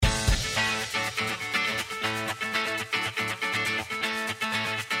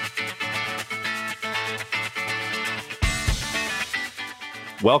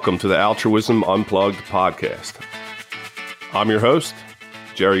Welcome to the Altruism Unplugged podcast. I'm your host,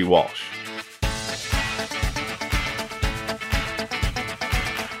 Jerry Walsh.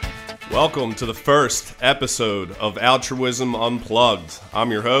 Welcome to the first episode of Altruism Unplugged. I'm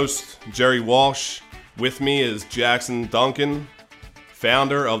your host, Jerry Walsh. With me is Jackson Duncan,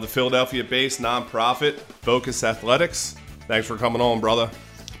 founder of the Philadelphia-based nonprofit Focus Athletics. Thanks for coming on, brother.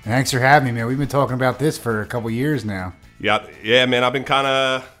 Thanks for having me, man. We've been talking about this for a couple years now. Yeah, man. I've been kind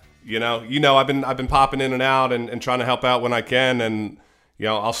of, I've been popping in and out and trying to help out when I can. And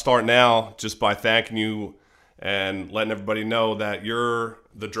I'll start now just by thanking you and letting everybody know that you're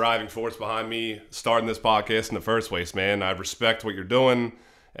the driving force behind me starting this podcast in the first place, man. I respect what you're doing,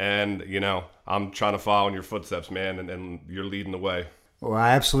 and I'm trying to follow in your footsteps, man. And you're leading the way. Well,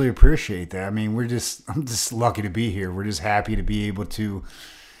 I absolutely appreciate that. I mean, I'm just lucky to be here. We're just happy to be able to,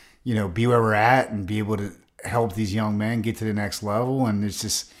 be where we're at and be able to help these young men get to the next level. And this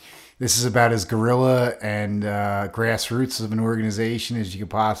is about as guerrilla and grassroots of an organization as you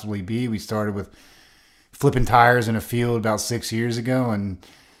could possibly be. We started with flipping tires in a field about 6 years ago, and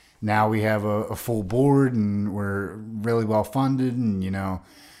now we have a full board, and we're really well funded. And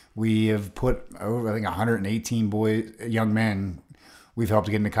we have put over, I think, 118 young men we've helped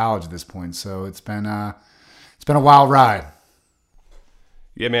to get into college at this point. So it's been a wild ride.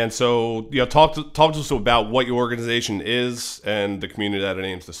 Yeah, man. So, talk to us about what your organization is and the community that it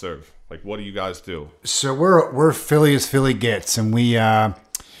aims to serve. Like, what do you guys do? So we're Philly as Philly gets, and we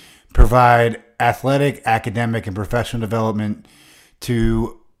provide athletic, academic, and professional development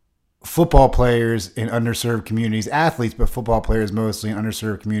to football players in underserved communities, athletes, but football players mostly in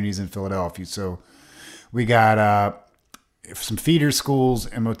underserved communities in Philadelphia. So we got some feeder schools.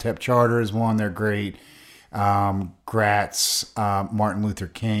 Imhotep Charter is one. They're great. Gratz, Martin Luther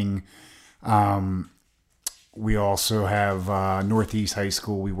King. We also have Northeast High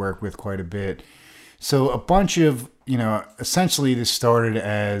School we work with quite a bit. So a bunch of, essentially this started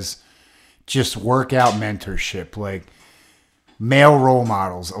as just workout mentorship, like male role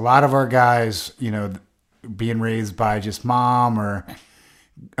models. A lot of our guys, being raised by just mom or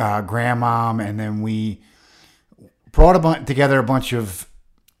grandmom, and then we brought together a bunch of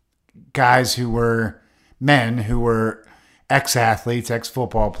guys who were men who were ex-athletes,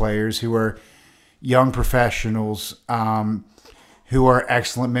 ex-football players, who were young professionals, who are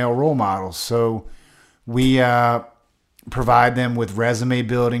excellent male role models. So we provide them with resume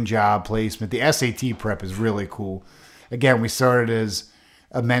building, job placement. The SAT prep is really cool. Again, we started as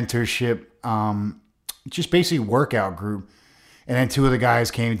a mentorship, just basically workout group. And then two of the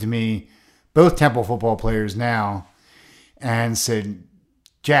guys came to me, both Temple football players now, and said,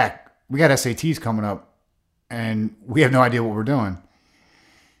 Jack, we got SATs coming up, and we have no idea what we're doing.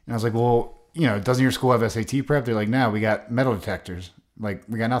 And I was like, well, doesn't your school have SAT prep? They're like, no, we got metal detectors. Like,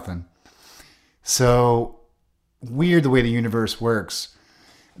 we got nothing. So weird the way the universe works.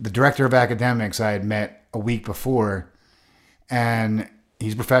 The director of academics I had met a week before, and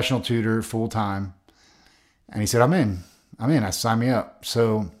he's a professional tutor full-time. And he said, I'm in. Sign me up.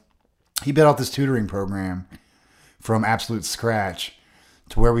 So he built out this tutoring program from absolute scratch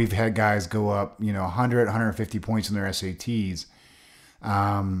to where we've had guys go up, 100, 150 points in their SATs,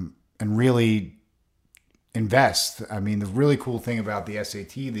 and really invest. I mean, the really cool thing about the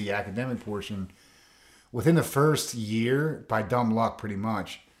SAT, the academic portion, within the first year, by dumb luck pretty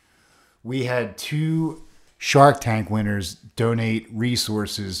much, we had 2 Shark Tank winners donate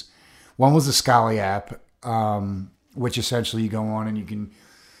resources. One was the Scholly app, which essentially you go on and you can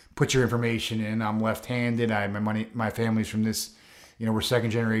put your information in. I'm left-handed. My family's from this, we're second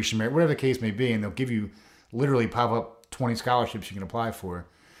generation, whatever the case may be, and they'll give you literally pop up 20 scholarships you can apply for.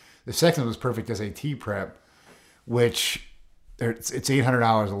 The second was Perfect SAT Prep, which it's $800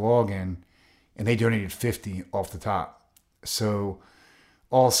 a login, and they donated $50 off the top. So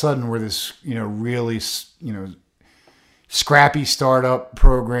all of a sudden we're this, really, scrappy startup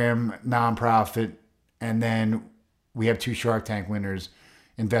program, nonprofit, and then we have 2 Shark Tank winners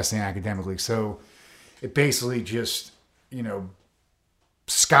investing academically. So it basically just,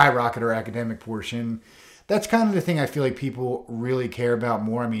 skyrocket our academic portion. That's kind of the thing I feel like people really care about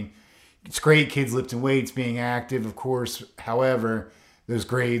more. I mean, it's great kids lifting weights, being active, of course. However, those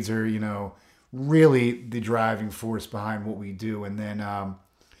grades are, really the driving force behind what we do. And then,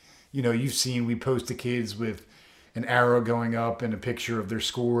 you've seen we post to kids with an arrow going up and a picture of their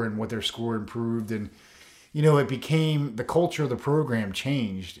score and what their score improved. And, it became, the culture of the program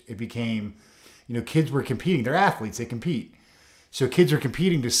changed. It became, kids were competing. They're athletes. They compete. So kids are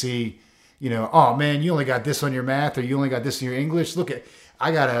competing to see, oh man, you only got this on your math, or you only got this in your English. Look at,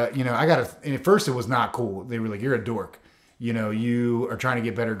 and at first it was not cool. They were like, you're a dork. you are trying to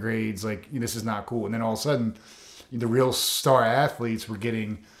get better grades. Like, this is not cool. And then all of a sudden, the real star athletes were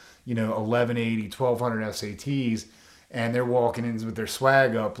getting, 1180, 1200 SATs, and they're walking in with their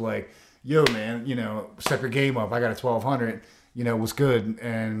swag up like, yo, man, step your game up. I got a 1200, was good.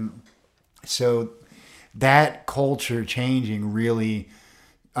 And so that culture changing really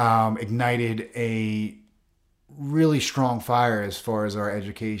ignited a really strong fire as far as our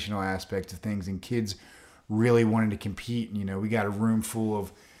educational aspect of things, and kids really wanted to compete. We got a room full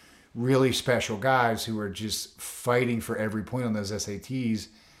of really special guys who are just fighting for every point on those SATs.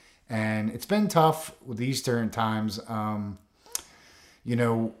 And it's been tough with these certain times.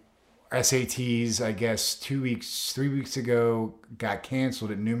 SATs, I guess 3 weeks ago, got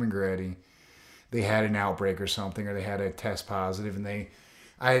canceled at Newman-Grady. They had an outbreak or something, or they had a test positive, and I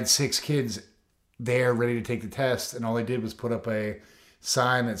had 6 kids there ready to take the test, and all they did was put up a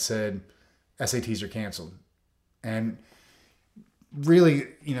sign that said SATs are canceled. And really,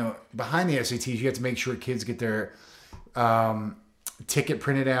 behind the SATs, you have to make sure kids get their ticket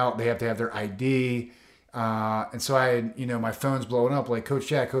printed out. They have to have their ID. And so I had, my phone's blowing up like, Coach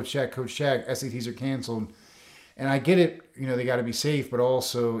Jack, SATs are canceled. And I get it, they got to be safe, but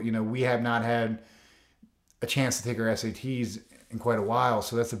also, we have not had a chance to take our SATs in quite a while.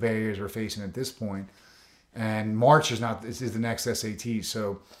 So that's the barriers we're facing at this point. And March is the next SAT.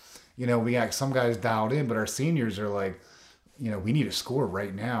 So, we got some guys dialed in, but our seniors are like, we need a score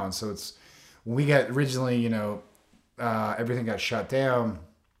right now. And so when we got originally, everything got shut down,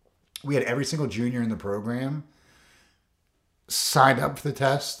 we had every single junior in the program signed up for the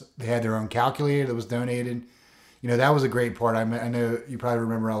test. They had their own calculator that was donated. That was a great part. I know you probably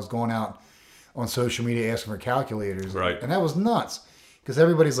remember I was going out on social media asking for calculators. Right. And that was nuts because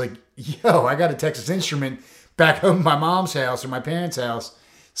everybody's like, yo, I got a Texas Instrument back home at my mom's house or my parents' house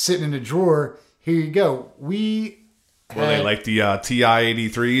sitting in a drawer. Here you go. Were they like the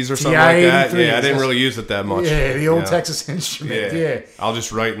TI-83s or something like that? Yeah, I didn't really use it that much. Yeah, the old Texas Instrument. Yeah. I'll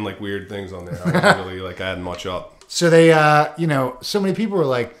just write in like weird things on there. I wasn't really adding much up. So they, so many people were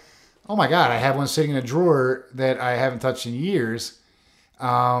like, oh my God, I have one sitting in a drawer that I haven't touched in years.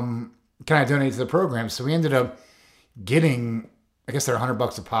 Can I donate to the program? So we ended up getting, I guess they're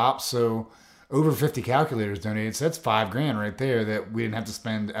 $100 a pop. So over 50 calculators donated. So that's $5,000 right there that we didn't have to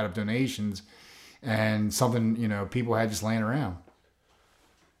spend out of donations. And something, people had just laying around.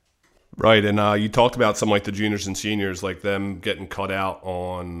 Right. And you talked about some like the juniors and seniors, like them getting cut out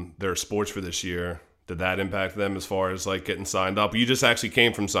on their sports for this year. Did that impact them as far as like getting signed up? You just actually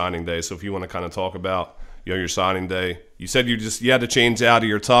came from signing day. So if you want to kind of talk about, your signing day, you said you had to change out of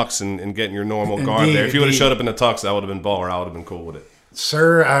your tux and get in your normal garb there. If you would have showed up in the tux, that would have been baller. I would have been cool with it.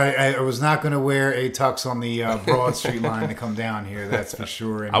 Sir, I was not going to wear a tux on the Broad Street line to come down here. That's for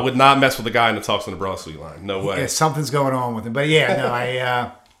sure. And I would not mess with a guy in the tux on the Broad Street line. No way. Yeah, something's going on with him. But yeah, no,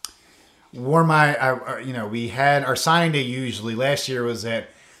 I wore we had our signing day usually. Last year was at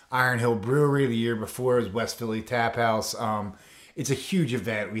Iron Hill Brewery. The year before was West Philly Tap House. It's a huge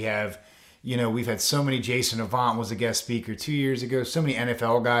event. We have, we've had so many. Jason Avant was a guest speaker 2 years ago. So many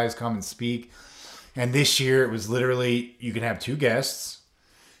NFL guys come and speak. And this year it was literally, you can have 2 guests.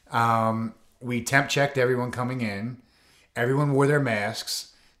 We temp checked everyone coming in. Everyone wore their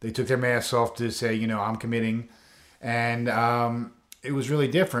masks. They took their masks off to say, I'm committing. And it was really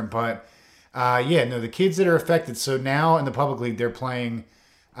different. But the kids that are affected. So now in the public league, they're playing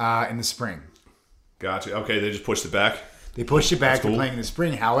in the spring. Gotcha. Okay, they just pushed it back. They pushed it back. That's cool. They're playing in the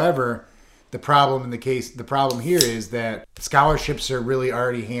spring. However, the problem here is that scholarships are really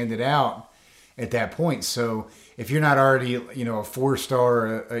already handed out at that point. So if you're not already, a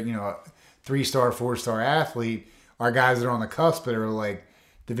 4-star, a 3-star, 4-star athlete, our guys that are on the cusp that are like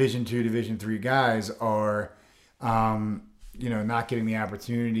Division II, Division III guys are, not getting the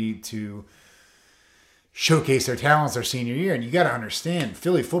opportunity to showcase their talents their senior year. And you got to understand,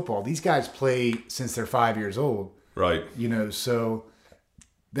 Philly football, these guys play since they're 5 years old. Right. So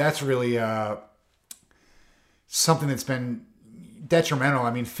that's really something that's been detrimental.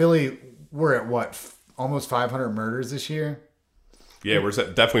 I mean, Philly, we're at what, almost 500 murders this year? Yeah, we're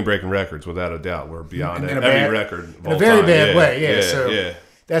definitely breaking records without a doubt. We're beyond every record of all in a very time. bad way. Yeah.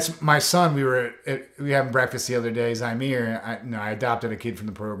 That's my son. We were having breakfast the other day, Zymir. I adopted a kid from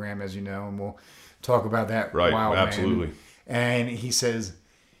the program, as you know, and we'll talk about that. Right, wild absolutely. Man. And he says,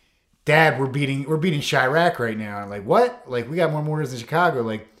 "Dad, we're beating Chirac right now." And I'm like, "What? Like, we got more murders in Chicago?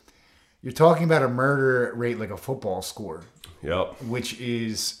 Like, you're talking about a murder rate like a football score." Yep. Which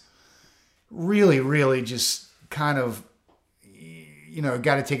is really, really just kind of,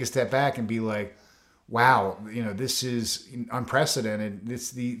 got to take a step back and be like, wow, this is unprecedented.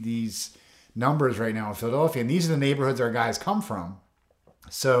 These numbers right now in Philadelphia, and these are the neighborhoods our guys come from.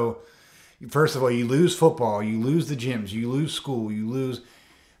 So, first of all, you lose football, you lose the gyms, you lose school, you lose,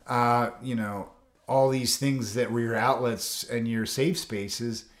 all these things that were your outlets and your safe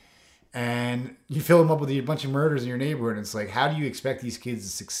spaces, and you fill them up with a bunch of murders in your neighborhood. And it's like, how do you expect these kids to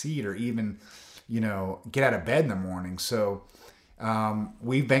succeed or even, get out of bed in the morning? So,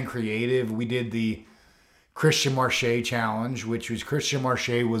 we've been creative. We did the Christian Marche challenge, which was Christian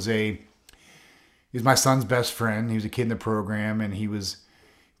Marche was my son's best friend. He was a kid in the program, and he was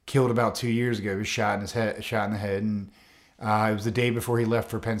killed about 2 years ago. He was shot in the head, and it was the day before he left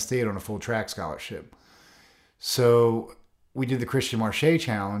for Penn State on a full track scholarship. So we did the Christian Marche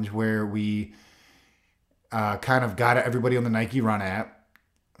challenge, where we kind of got everybody on the Nike Run app.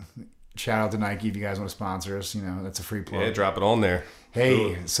 Shout out to Nike if you guys want to sponsor us. That's a free plug. Yeah, drop it on there.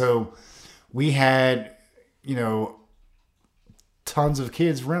 Hey, so we had, tons of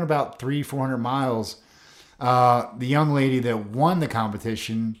kids run about 300-400 miles. The young lady that won the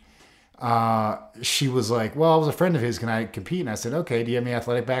competition, she was like, well, I was a friend of his. Can I compete? And I said, okay, do you have any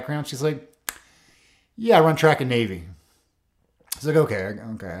athletic background? She's like, yeah, I run track and Navy. I was like, okay,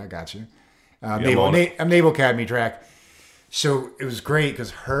 I got you. Naval Academy track. So it was great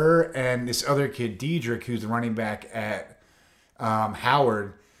because her and this other kid, Diedrich, who's the running back at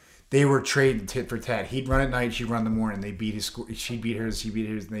Howard, they were trading tit for tat. He'd run at night, she'd run in the morning. They beat his score. She'd beat hers,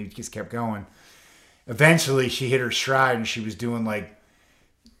 and they just kept going. Eventually, she hit her stride, and she was doing like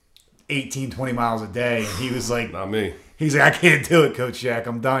 18, 20 miles a day. And he was like, not me. He's like, I can't do it, Coach Jack.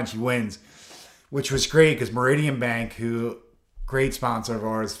 I'm done. She wins, which was great because Meridian Bank, who great sponsor of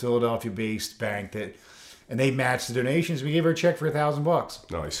ours, Philadelphia-based bank, and they matched the donations. We gave her a check for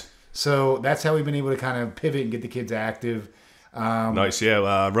 $1,000. Nice. So that's how we've been able to kind of pivot and get the kids active. Nice,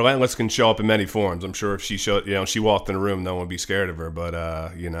 yeah. Relentless can show up in many forms. I'm sure if she walked in a room, no one would be scared of her. But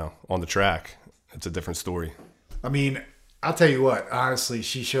on the track, it's a different story. I mean, I'll tell you what. Honestly,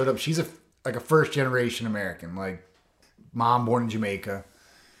 she showed up. She's a first generation American, like mom born in Jamaica.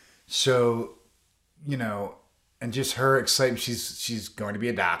 So, and just her excitement. She's going to be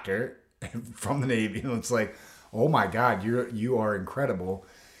a doctor from the Navy. And it's like, oh my God, you are incredible,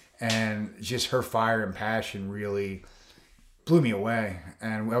 and just her fire and passion really blew me away.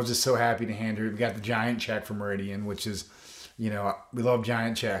 And I was just so happy to hand her. We got the giant check from Meridian, which is, we love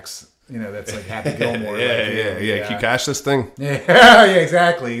giant checks. That's like Happy Gilmore. Yeah. Can you cash this thing? Yeah,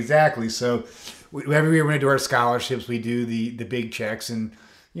 exactly. So every year when we do our scholarships, we do the big checks, and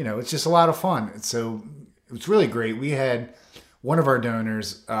it's just a lot of fun. So it's really great. We had one of our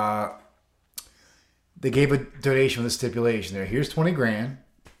donors. They gave a donation with a stipulation there. Here's $20,000.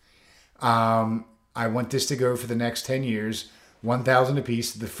 I want this to go for the next 10 years, $1,000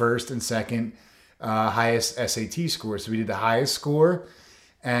 apiece, the first and second highest SAT score. So we did the highest score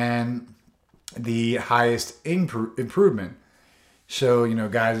and the highest improvement. So,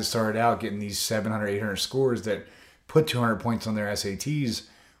 guys that started out getting these 700, 800 scores that put 200 points on their SATs,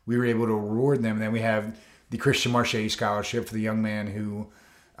 we were able to reward them. And then we have the Christian Marche scholarship for the young man who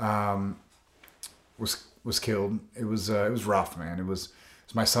was killed. It was rough, man. It was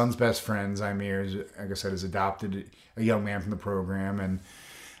my son's best friend, Zymir, like I said, has adopted a young man from the program. And,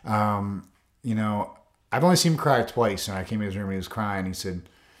 I've only seen him cry twice. And I came in his room and he was crying. He said,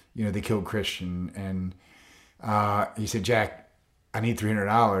 they killed Christian. And he said, Jack, I need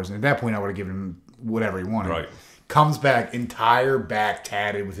 $300. And at that point, I would have given him whatever he wanted. Right. Comes back, entire back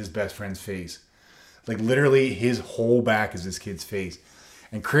tatted with his best friend's face. Like, literally, his whole back is this kid's face.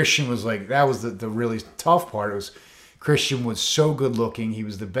 And Christian was like, that was the really tough part. It was Christian was so good looking. He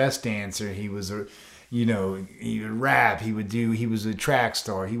was the best dancer. He was he would rap. He was a track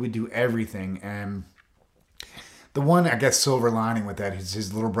star. He would do everything. And the one, I guess, silver lining with that is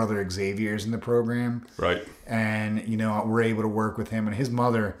his little brother Xavier's in the program. Right. And, we're able to work with him. And his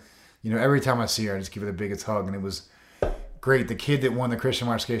mother, every time I see her, I just give her the biggest hug. And it was great. The kid that won the Christian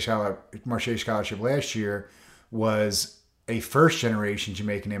Marche Scholarship last year was a first-generation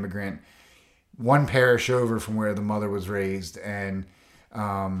Jamaican immigrant, one parish over from where the mother was raised. And,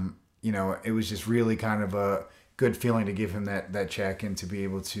 it was just really kind of a good feeling to give him that check and to be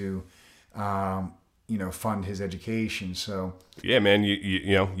able to, fund his education. So yeah, man,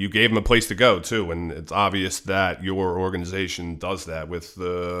 you gave him a place to go too, and it's obvious that your organization does that with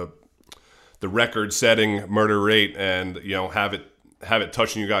the record-setting murder rate, and have it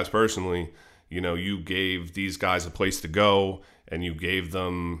touching you guys personally. You gave these guys a place to go, and you gave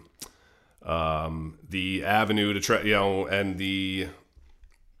them the avenue to try, and the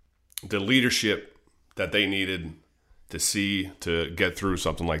leadership that they needed to get through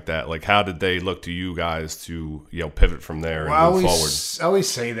something like that. Like, how did they look to you guys to pivot from there and move forward? I always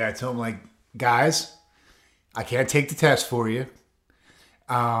say that to them, like, guys, I can't take the test for you.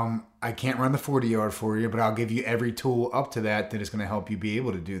 I can't run the 40 yard for you, but I'll give you every tool up to that is going to help you be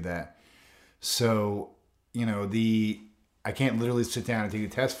able to do that. So, I can't literally sit down and take a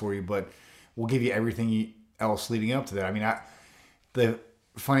test for you, but we'll give you everything else leading up to that. I mean, the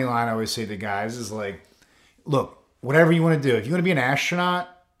funny line I always say to guys is like, look, whatever you want to do, if you want to be an astronaut,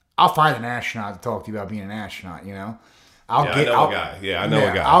 I'll find an astronaut to talk to you about being an astronaut, I know a guy. Yeah, I know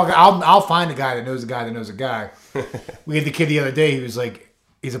a guy. I'll find a guy that knows a guy that knows a guy. We had the kid the other day. He was like,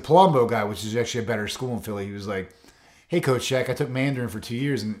 he's a Palumbo guy, which is actually a better school in Philly. He was like, hey, Coach Shaq, I took Mandarin for 2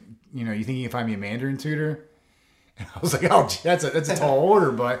 years, and you think you can find me a Mandarin tutor? And I was like, oh, that's a tall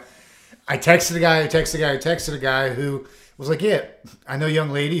order. But I texted a guy who was like, yeah, I know a young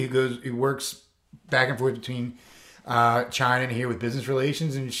lady who works back and forth between China and here with business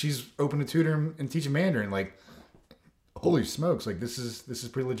relations, and she's open to tutor and teach Mandarin. Like, holy smokes! Like this is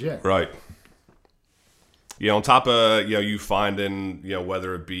pretty legit, right? On top of you finding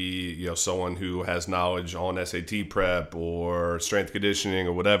whether it be someone who has knowledge on SAT prep or strength conditioning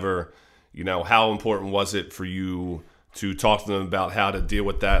or whatever, how important was it for you to talk to them about how to deal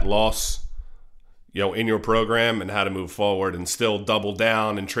with that loss, in your program, and how to move forward and still double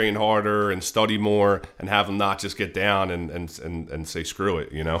down and train harder and study more and have them not just get down and say screw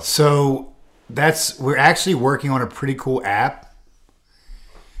it, So we're actually working on a pretty cool app,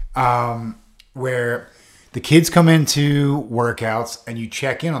 where the kids come into workouts and you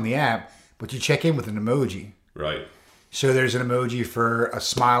check in on the app, but you check in with an emoji. Right. So there's an emoji for a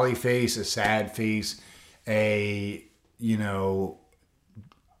smiley face, a sad face, a,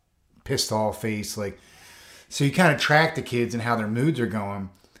 pissed off face. Like, so you kind of track the kids and how their moods are going.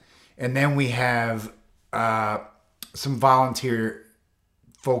 And then we have some volunteer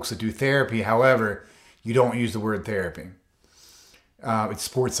folks that do therapy. However, you don't use the word therapy. It's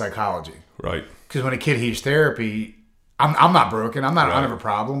sports psychology. Right. Because when a kid hears therapy, I'm not broken. I don't have a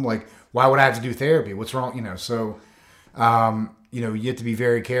problem. Like, why would I have to do therapy? What's wrong? So, you have to be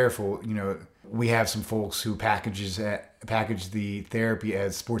very careful. We have some folks who package the therapy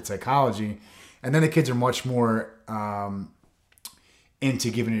as sports psychology, and then the kids are much more into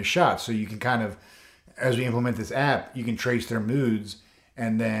giving it a shot. So you can kind of, as we implement this app, you can trace their moods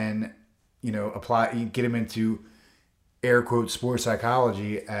and then, get them into air quote sports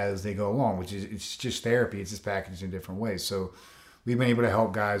psychology as they go along, which is, it's just therapy. It's just packaged in different ways. So we've been able to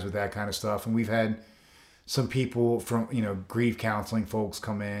help guys with that kind of stuff. And we've had some people from, grief counseling folks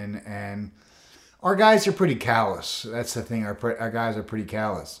come in, and our guys are pretty callous. That's the thing. Our guys are pretty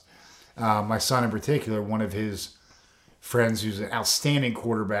callous. My son in particular, one of his friends who's an outstanding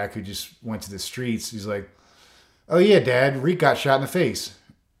quarterback who just went to the streets, he's like, oh yeah, Dad, Reek got shot in the face.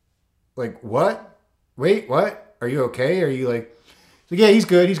 Like, what? Wait, what? Are you okay? Are you like, yeah, he's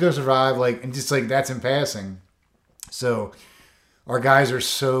good. He's going to survive. Like, and just like, that's in passing. So our guys are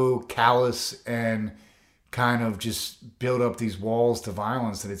so callous and kind of just build up these walls to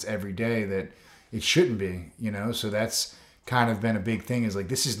violence that it's every day that it shouldn't be, So that's kind of been a big thing, is like,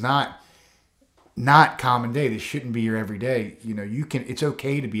 this is not common day. This shouldn't be your everyday. It's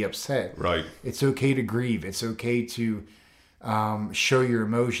okay to be upset. Right. It's okay to grieve. It's okay to show your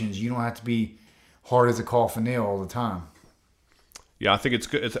emotions. You don't have to be hard as a coffin nail all the time. Yeah, I think it's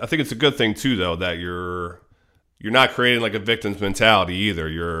good. I think it's a good thing too, though, that you're not creating like a victim's mentality either.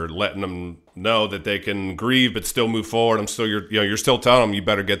 You're letting them know that they can grieve but still move forward. You're still telling them you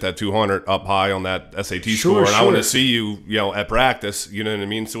better get that 200 up high on that SAT score, and I want to see you, at practice. You know what I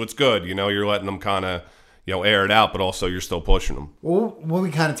mean? So it's good. You're letting them kind of, air it out, but also you're still pushing them. Well, what we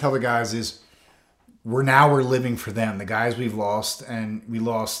kind of tell the guys is we're living for them. The guys we've lost, and we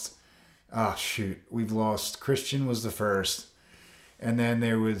lost. We've lost. Christian was the first, and then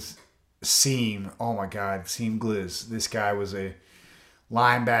there was Seam. Oh my God, Seam Gliz. This guy was a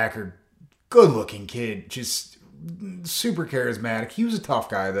linebacker, good-looking kid, just super charismatic. He was a tough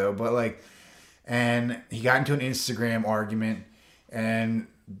guy though, and he got into an Instagram argument, and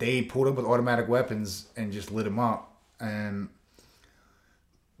they pulled up with automatic weapons and just lit him up. And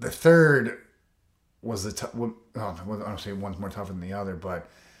the third was I don't say one's more tough than the other, but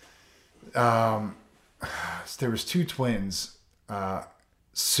there was two twins,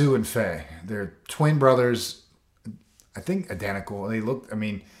 Sue and Faye. They're twin brothers, I think identical. They looked,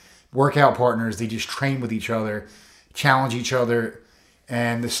 workout partners. They just train with each other, challenge each other.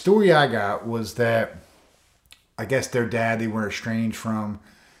 And the story I got was that I guess their dad, they were estranged from.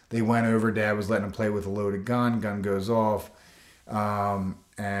 They went over, dad was letting them play with a loaded gun. Gun goes off.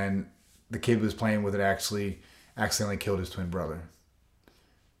 And the kid was playing with it, accidentally killed his twin brother.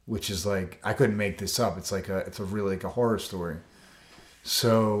 Which is like, I couldn't make this up. It's really like a horror story.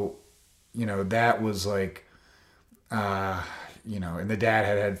 So that was like, and the dad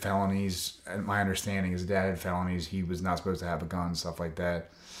had felonies. And my understanding is the dad had felonies. He was not supposed to have a gun, stuff like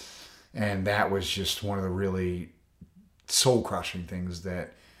that. And that was just one of the really soul-crushing things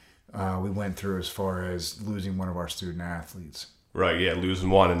that we went through as far as losing one of our student athletes. Right, yeah, losing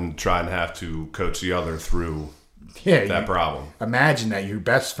one and trying to have to coach the other through that problem. Imagine that your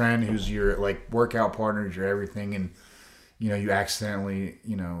best friend, who's your like workout partner, your everything, and you accidentally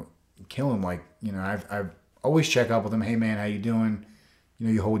kill him. Like I've always check up with him. Hey man, how you doing?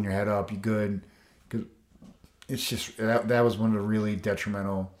 You holding your head up? You good? Because it's just that was one of the really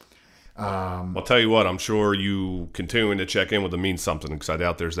detrimental. I'll tell you what, I'm sure you continuing to check in with them means something, because I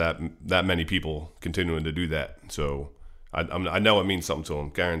doubt there's that many people continuing to do that. So I know it means something to them,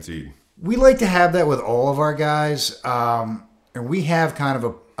 guaranteed. We like to have that with all of our guys, and we have kind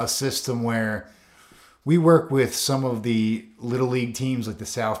of a system where we work with some of the little league teams, like the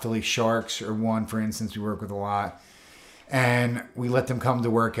South Philly Sharks, or one, for instance, we work with a lot, and we let them come to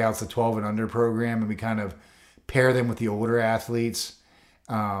workouts, the 12 and under program, and we kind of pair them with the older athletes.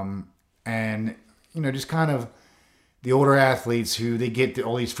 And just kind of the older athletes who they get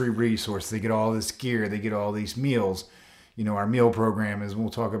all these free resources, they get all this gear, they get all these meals. Our meal program is, we'll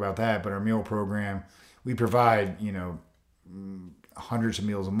talk about that, but our meal program, we provide, hundreds of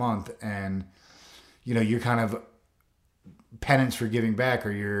meals a month, and, you're kind of penance for giving back,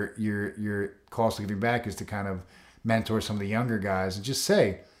 or your cost of giving back is to kind of mentor some of the younger guys and just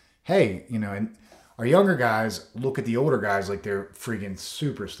say, hey, and our younger guys look at the older guys like they're freaking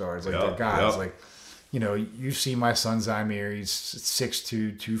superstars, like they're guys. Like, you see my son Zymir, he's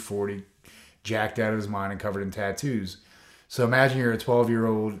 6'2", 240, jacked out of his mind and covered in tattoos. So imagine you're a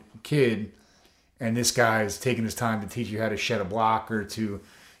 12-year-old kid, and this guy is taking his time to teach you how to shed a block, or to,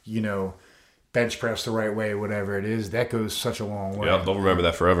 bench press the right way, whatever it is. That goes such a long way. Yeah, they'll remember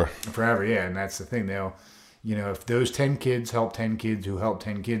that forever. Forever, yeah. And that's the thing. They'll, if those 10 kids help 10 kids who help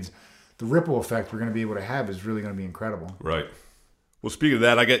 10 kids, the ripple effect we're going to be able to have is really going to be incredible. Right. Well, speaking of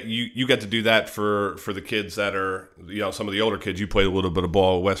that, I get you get to do that for the kids that are, some of the older kids. You played a little bit of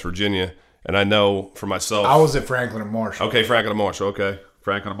ball at West Virginia. And I know for myself, I was at Franklin and Marshall. Okay, Franklin and Marshall. Okay,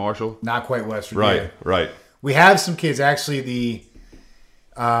 Franklin and Marshall. Not quite West Virginia. Right. We have some kids. Actually, the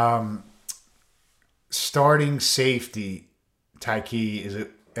starting safety, Tyke, is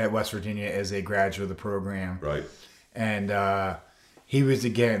at West Virginia as a graduate of the program. Right. And he was,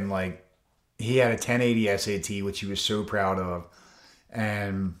 again, like, he had a 1080 SAT, which he was so proud of.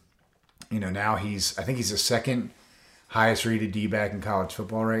 And, now I think he's the second highest rated D-back in college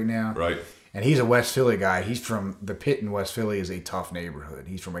football right now. Right. And he's a West Philly guy. He's from the Pit in West Philly is a tough neighborhood.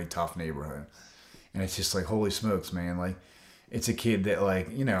 He's from a tough neighborhood. And it's just like, holy smokes, man. Like, it's a kid that, like,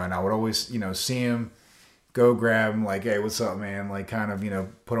 and I would always, see him, go grab him, like, hey, what's up, man? Like, kind of,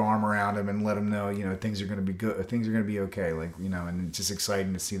 put an arm around him and let him know, things are going to be good. Things are going to be okay. Like, and it's just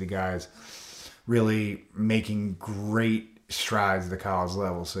exciting to see the guys really making great strides at the college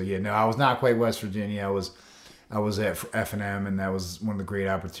level. So, yeah, no, I was not quite West Virginia. I was at F&M, and that was one of the great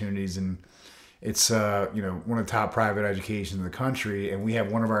opportunities. And it's, one of the top private educations in the country. And we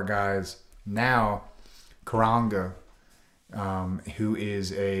have one of our guys now, Karanga, who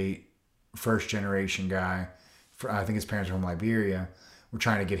is a first-generation guy. I think his parents are from Liberia. We're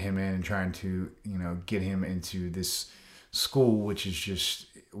trying to get him in and trying to, get him into this school, which is just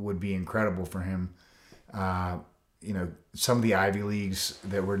would be incredible for him. Some of the Ivy Leagues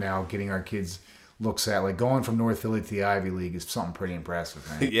that we're now getting our kids looks at, like going from North Philly to the Ivy League, is something pretty impressive,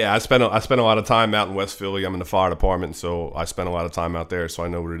 man. Yeah, I spent a lot of time out in West Philly. I'm in the fire department, so I spent a lot of time out there, so I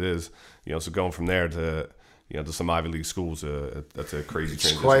know what it is. So going from there to to some Ivy League schools, that's a crazy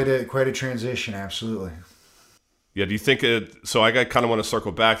transition. It's quite a transition, absolutely. Yeah, do you think it? So I kind of want to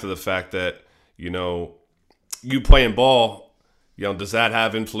circle back to the fact that you playing ball. Does that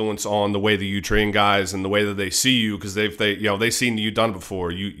have influence on the way that you train guys and the way that they see you? Because they've seen you done it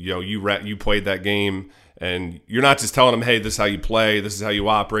before. You played that game, and you're not just telling them, hey, this is how you play, this is how you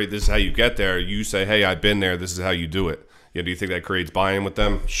operate, this is how you get there. You say, hey, I've been there, this is how you do it. Do you think that creates buy-in with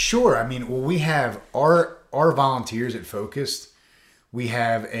them? Sure. I mean, we have our volunteers at Focused. We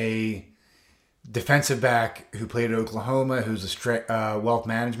have a defensive back who played at Oklahoma, who's a wealth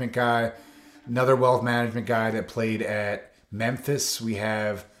management guy. Another wealth management guy that played at Memphis. We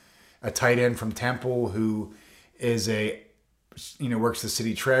have a tight end from Temple who is works the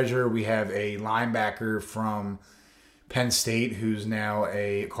city treasurer. We have a linebacker from Penn State who's now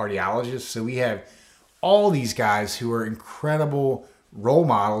a cardiologist. So we have all these guys who are incredible role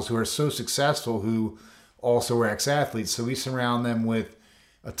models, who are so successful, who also are ex-athletes. So we surround them with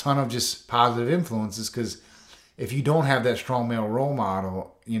a ton of just positive influences, because if you don't have that strong male role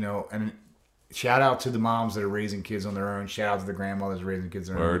model, and shout out to the moms that are raising kids on their own. Shout out to the grandmothers raising kids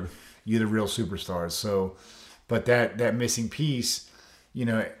on their own. You're the real superstars. So, but that missing piece,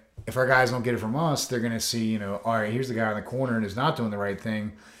 if our guys don't get it from us, they're going to see, all right, here's the guy in the corner and is not doing the right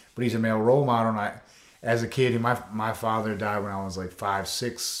thing, but he's a male role model. And as a kid, my father died when I was like 5,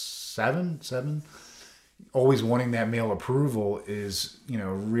 6, 7. Always wanting that male approval is,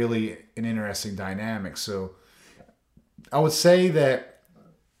 really an interesting dynamic. So I would say that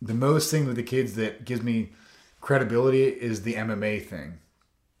the most thing with the kids that gives me credibility is the MMA thing.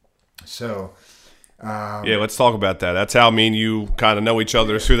 So, yeah, let's talk about that. That's how me and you kind of know each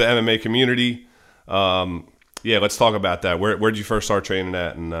other through the MMA community. Yeah, let's talk about that. Where'd you first start training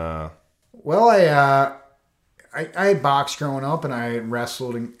at? And well, I boxed growing up, and I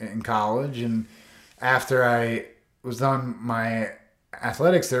wrestled in college. And after I was done my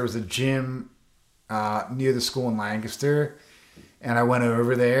athletics, there was a gym near the school in Lancaster, and I went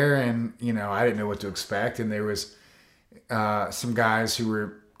over there, and I didn't know what to expect. And there was some guys who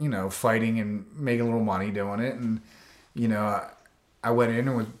were fighting and making a little money doing it, and I went in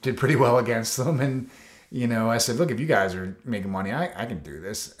and did pretty well against them. And I said, look, if you guys are making money, I can do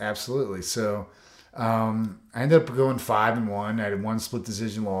this absolutely. So I ended up going 5-1. I had 1 split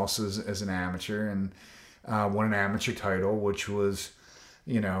decision loss as an amateur, and won an amateur title, which was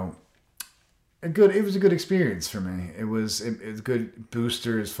it was a good experience for me. It was a good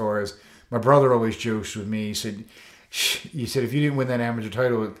booster as far as my brother always jokes with me. He said if you didn't win that amateur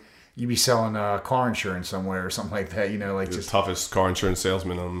title, you'd be selling car insurance somewhere or something like that. Like the just toughest car insurance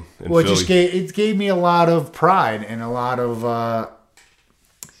salesman in well, Philly. It gave me a lot of pride and a lot of a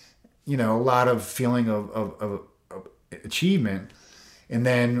lot of feeling of achievement. And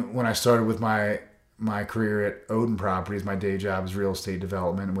then when I started with my career at Odin Properties, my day job is real estate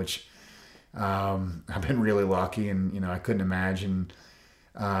development, which I've been really lucky, and I couldn't imagine.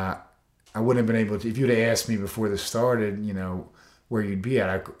 I wouldn't have been able to, if you'd have asked me before this started, where you'd be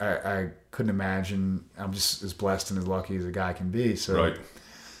at. I couldn't imagine. I'm just as blessed and as lucky as a guy can be. So, right.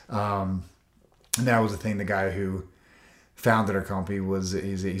 And that was the thing. The guy who founded our company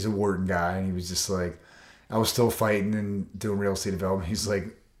he's a Wharton guy, and he was just like, I was still fighting and doing real estate development. He's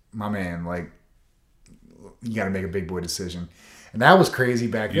like, my man, like, you got to make a big boy decision. And that was crazy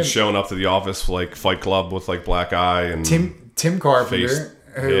back then. You showing up to the office like Fight Club with like black eye and Tim Carpenter.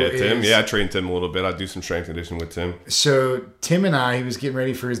 Tim. Yeah, I trained Tim a little bit. I do some strength conditioning with Tim. So Tim and he was getting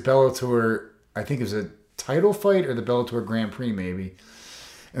ready for his Bellator. I think it was a title fight or the Bellator Grand Prix maybe.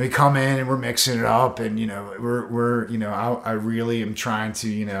 And we come in and we're mixing it up, and we're I really am trying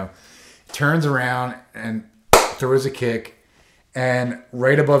to turns around and throws a kick, and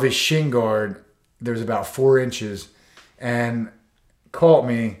right above his shin guard there's about 4 inches, and caught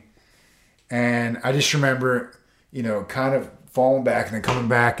me, and I just remember kind of falling back and then coming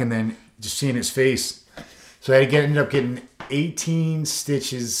back and then just seeing his face. So I ended up getting 18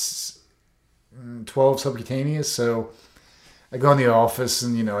 stitches, 12 subcutaneous. So I go in the office,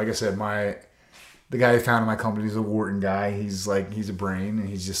 and like I said, the guy who founded my company is a Wharton guy. He's a brain, and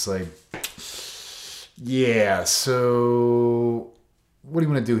he's just like, yeah, so what do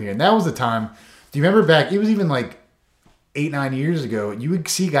you want to do here? And that was the time. Do you remember back? It was even like 8-9 years ago. You would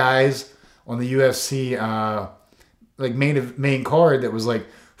see guys on the UFC like main card that was like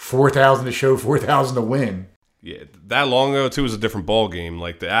 4,000 to show, 4,000 to win. Yeah, that long ago too was a different ball game.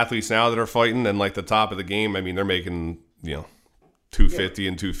 Like the athletes now that are fighting and like the top of the game, I mean, they're making 250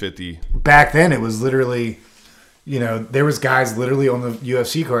 and 250. Back then, it was literally, there was guys literally on the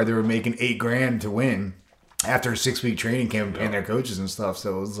UFC card that were making $8,000 to win after a 6-week training camp and paying their coaches and stuff.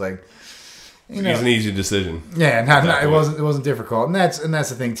 So it was like, It was an easy decision. Yeah, it wasn't difficult, and that's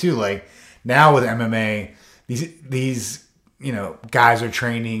the thing too. Like now with MMA, these guys are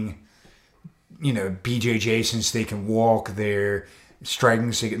training, BJ Jasons, they can walk, they're striking.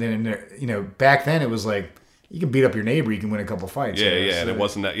 Back then it was like you can beat up your neighbor, you can win a couple fights. Yeah, and it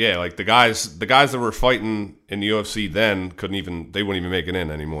wasn't that. Yeah, like the guys that were fighting in the UFC then they wouldn't even make it in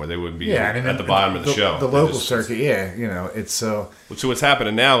anymore. They wouldn't be at the bottom of the show. The local circuit, it's so. So what's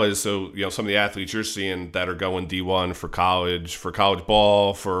happening now is some of the athletes you're seeing that are going D1 for college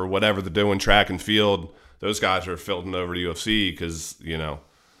ball, for whatever they're doing, track and field. Those guys are filtering over to UFC because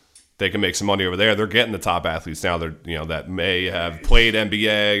they can make some money over there. They're getting the top athletes now. They're that may have played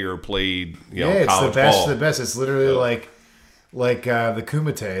NBA or played it's college the best ball. of the best. It's literally like the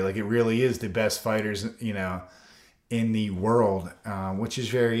Kumite. Like it really is the best fighters in the world, which is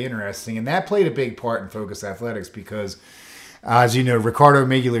very interesting. And that played a big part in Focus Athletics because, as you know, Ricardo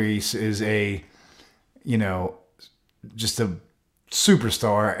Miguelis is just a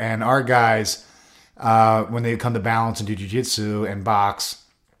superstar, and our guys. when they come to balance and do jiu-jitsu and box.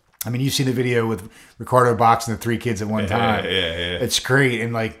 I mean, you've seen the video with Ricardo boxing the 3 kids at one time. Yeah. It's great.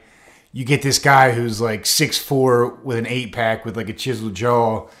 And like, you get this guy who's like 6'4" with an 8-pack with like a chiseled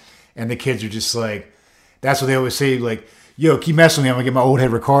jaw, and the kids are just like, that's what they always say, like, yo, keep messing with me, I'm gonna get my old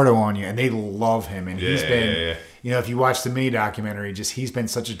head Ricardo on you. And they love him. And he's been, you know, if you watch the mini documentary, just he's been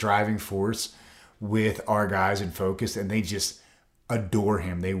such a driving force with our guys in Focus, and they just adore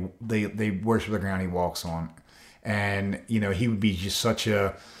him. They worship the ground he walks on. And, you know, he would be just such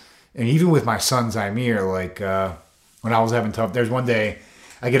a, and even with my son Zymir, like when I was having tough, there's one day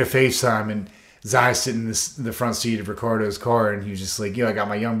I get a FaceTime and Zai's sitting in the front seat of Ricardo's car, and he was just like, yo, I got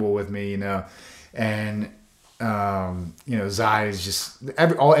my young boy with me, you know. And you know, Zai is just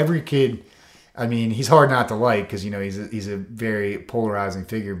every kid. I mean, he's hard not to like because, you know, he's a very polarizing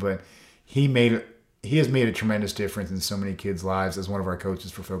figure, but he has made a tremendous difference in so many kids' lives as one of our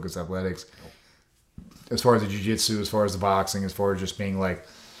coaches for Focus Athletics. As far as the jiu-jitsu, as far as the boxing, as far as just being like,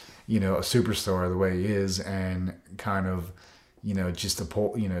 you know, a superstar the way he is, and kind of, you know, just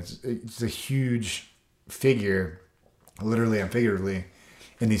it's a huge figure, literally and figuratively,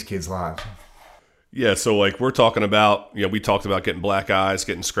 in these kids' lives. Yeah, so like we're talking about, you know, we talked about getting black eyes,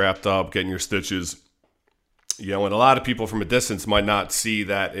 getting scrapped up, getting your stitches. You know, and a lot of people from a distance might not see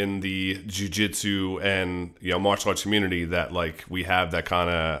that in the jiu-jitsu and, you know, martial arts community, that like we have that kind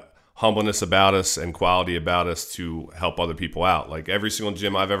of humbleness about us and quality about us to help other people out. Like every single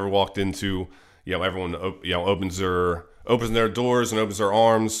gym I've ever walked into, you know, everyone, you know, opens their doors and opens their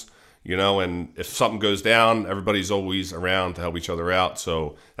arms, you know, and if something goes down, everybody's always around to help each other out.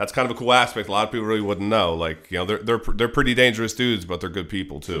 So that's kind of a cool aspect. A lot of people really wouldn't know. Like, you know, they're pretty dangerous dudes, but they're good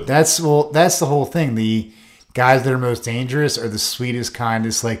people too. That's the whole thing. The guys that are most dangerous are the sweetest,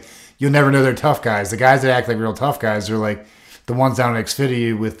 kindest. Like, you'll never know they're tough guys. The guys that act like real tough guys are like the ones down at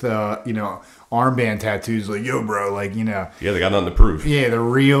Xfinity with, you know, armband tattoos. Like, yo, bro, like, you know. Yeah, they got nothing to prove. Yeah, the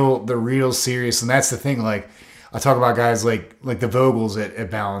real serious. And that's the thing. Like, I talk about guys like the Vogels at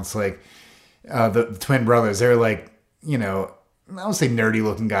Balance, like the twin brothers. They're like, you know, I don't say nerdy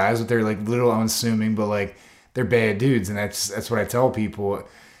looking guys, but they're like little unassuming, but like they're bad dudes. And that's what I tell people.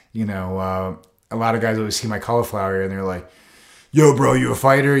 You know, a lot of guys always see my cauliflower and they're like, yo, bro, you a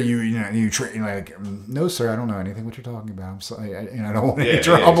fighter? You train? Like, no, sir, I don't know anything what you're talking about. I'm sorry, and I don't want any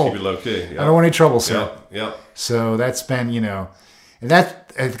trouble. Keep it low key. Yep. I don't want any trouble, sir. Yep. So that's been, you know, and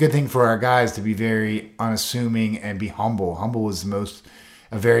that's a good thing for our guys, to be very unassuming and be humble. Humble is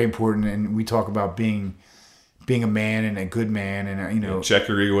a very important, and we talk about being a man and a good man, and, you know. Yeah, check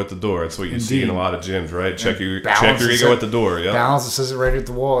your ego at the door. That's what you see in a lot of gyms, right? Check your ego at the door. Yep. Balance, it says it right at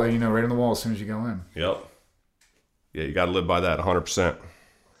the wall, you know, right on the wall as soon as you go in. Yep. Yeah, you got to live by that 100%.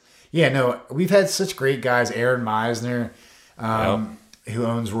 Yeah, no, we've had such great guys. Aaron Meisner, who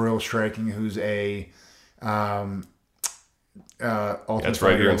owns Royal Striking, who's a that's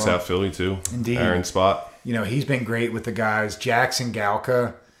right here in South Philly too. Indeed. Aaron Spot. You know, he's been great with the guys. Jackson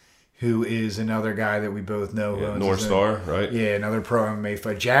Galka, who is another guy that we both know. Yeah, North Star, right? Yeah, another pro MMA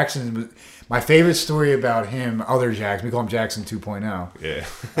fighter. Jackson was my favorite story about him. Other Jackson, we call him Jackson 2.0.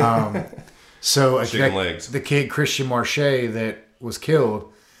 Yeah. So chicken legs. The kid Christian Marche that was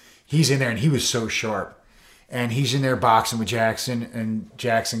killed, he's in there and he was so sharp, and he's in there boxing with Jackson, and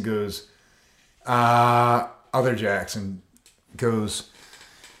Jackson goes, other Jackson goes,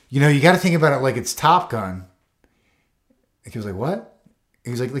 you know, you got to think about it like it's Top Gun. He was like, what?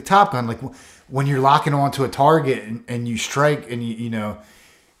 He's like Top Gun, like when you're locking onto a target and you strike, and you know,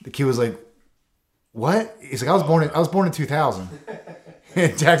 the kid was like, what? He's like, I was born in 2000.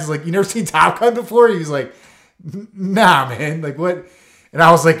 And Jackson's like, you never seen Top Gun before? He was like, nah, man. Like, what? And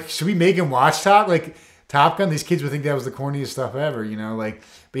I was like, should we make him watch Top Gun? These kids would think that was the corniest stuff ever, you know? Like,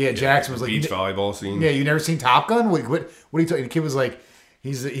 but yeah, Jackson was like, beach volleyball scene. Yeah, you never seen Top Gun? What are you talking? The kid was like,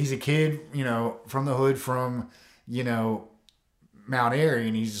 he's a kid, you know, from the hood, from, you know, Mount Airy,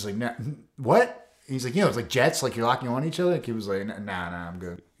 and he's just like, nah, what? He's like, you know, it's like jets, like you're locking on each other. The kid was like, nah, I'm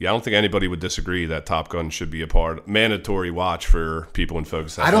good. Yeah, I don't think anybody would disagree that Top Gun should be a mandatory watch for people in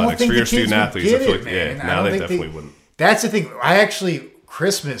Focus Athletics. I don't think for your student athletes. I feel like, man. Yeah, now they definitely wouldn't. That's the thing. I actually,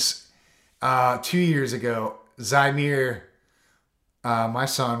 Christmas 2 years ago, Zymir, my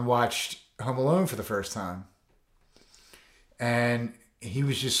son, watched Home Alone for the first time. And he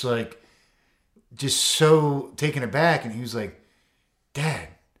was just so taken aback. And he was like, Dad,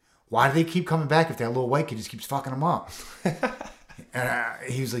 why do they keep coming back if that little white kid just keeps fucking them up? And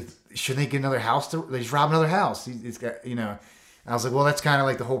he was like, shouldn't they get another house? They just rob another house. It's got, you know. I was like, well, that's kind of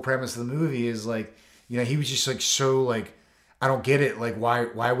like the whole premise of the movie is like, you know, he was just like, so like, I don't get it. Like,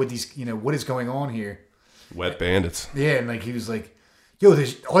 why would these, you know, what is going on here? Wet bandits. Yeah. And like, he was like, yo,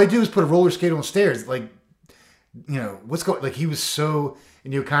 all I do is put a roller skate on the stairs. Like, what's going, like, he was so,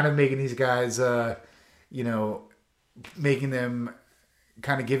 and you're kind of making these guys, making them,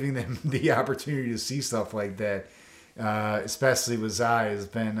 kind of giving them the opportunity to see stuff like that, especially with Zai, has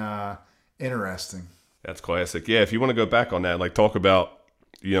been interesting. That's classic. Yeah, if you want to go back on that, like talk about,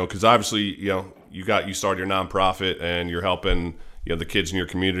 because obviously, you started your nonprofit and you're helping, the kids in your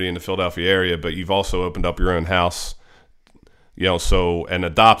community in the Philadelphia area, but you've also opened up your own house, and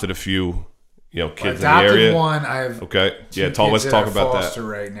adopted a few, kids in the area. Adopted one. I have let's talk about that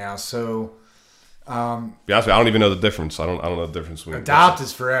right now. So, I don't even know the difference. I don't know the difference between adopt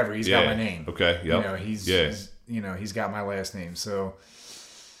is forever. He's got my name. Okay. Yep. He's got my last name. So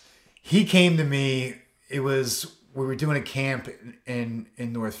he came to me. We were doing a camp in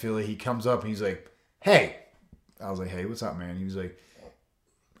North Philly. He comes up and he's like, "Hey," I was like, "Hey, what's up, man?" He was like,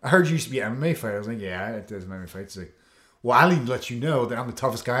 "I heard you used to be an MMA fighter." I was like, "Yeah, I did MMA fights." He's like, "Well, I need to let you know that I'm the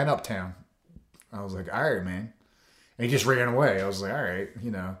toughest guy in Uptown." I was like, "All right, man." And he just ran away. I was like, "All right,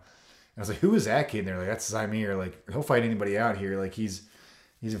 I was like, "Who is that kid?" And they're like, "That's Zamir. Like, he'll fight anybody out here. Like, he's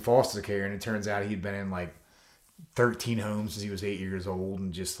in foster care." And it turns out he'd been in like 13 homes since he was 8 years old,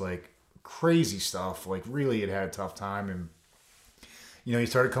 and just like crazy stuff. Like, really had a tough time. And he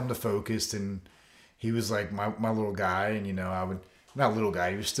started coming to Focused, and he was like my little guy. And I would, not little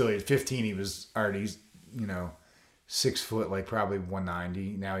guy. He was still at 15. He was already 6 foot, like probably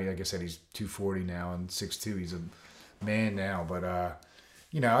 190. Now, like I said, he's 240 now, and 6'2". He's a man now. But I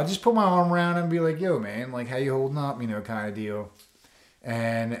just put my arm around him and be like, "Yo, man, like, how you holding up?" Kind of deal.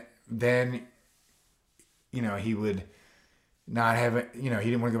 And then, he would not have it. He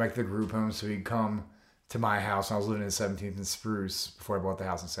didn't want to go back to the group home, so he'd come to my house. I was living in 17th and Spruce before I bought the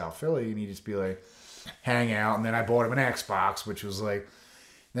house in South Philly, and he'd just be like, hang out. And then I bought him an Xbox, which was like,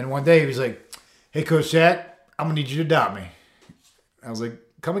 then one day he was like, "Hey, Coach Jack, I'm going to need you to adopt me." I was like,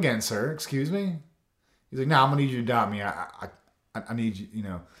 "Come again, sir? Excuse me?" He's like, "No, I'm going to need you to adopt me. I need you,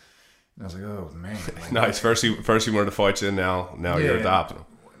 And I was like, "Oh, man." Like, nice. First he wanted to fight you, now you're adopting him.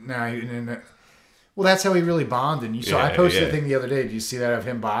 Now, well, that's how we really bonded. You saw, I posted a thing the other day. Did you see that of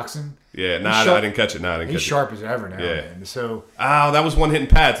him boxing? Yeah, I didn't catch it. He's sharp as ever now. Yeah. Man. So, that was one hitting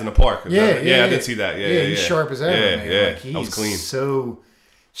pads in the park. I did see that. Yeah, he's sharp as ever. Yeah, man. yeah. Like, he's that was clean. So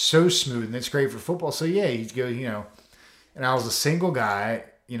smooth, and it's great for football. So yeah, he'd go, and I was a single guy,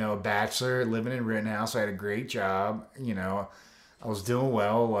 a bachelor living in Rittenhouse. I had a great job. I was doing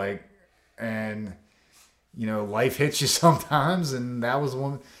well, like, and life hits you sometimes, and that was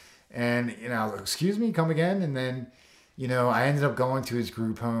one. And I was like, "Excuse me, come again?" And then, I ended up going to his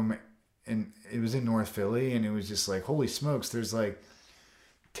group home, and it was in North Philly, and it was just like, holy smokes, there's like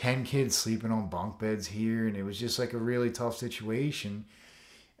 10 kids sleeping on bunk beds here, and it was just like a really tough situation.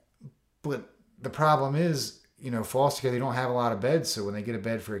 But the problem is, foster care, they don't have a lot of beds, so when they get a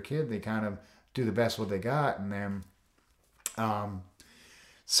bed for a kid, they kind of do the best what they got. And then,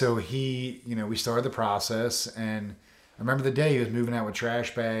 so he, we started the process, and I remember the day he was moving out with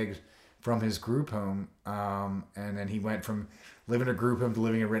trash bags from his group home, and then he went from living in a group home to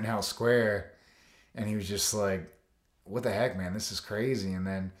living in Rittenhouse Square, and he was just like, "What the heck, man? This is crazy." And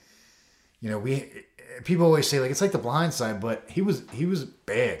then, people always say, like, it's like The Blind Side, but he was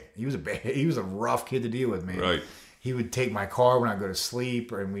bad. He was a rough kid to deal with, man. Right. He would take my car when I go to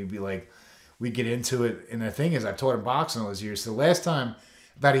sleep, and we'd be like, we'd get into it. And the thing is, I've taught him boxing all those years. So the last time,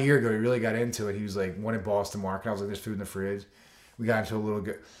 about a year ago, he really got into it. He was like, wanted Boston Market. I was like, "There's food in the fridge." We got into a little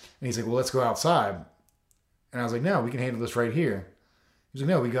good, and he's like, "Well, let's go outside." And I was like, "No, we can handle this right here." He's like,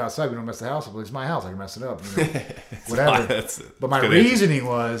 "No, we go outside. We don't mess the house up." Well, it's my house. I can mess it up. Whatever. But my reasoning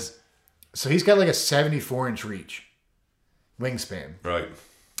was, so he's got like a 74-inch reach, wingspan. Right.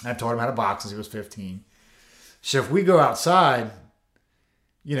 I taught him how to box since he was 15. So if we go outside,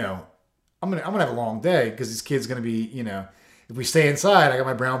 I'm gonna have a long day because this kid's gonna be, if we stay inside, I got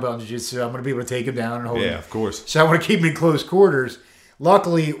my brown belt in jiu-jitsu. I'm gonna be able to take him down and hold him. Yeah, of course. So I want to keep him in close quarters.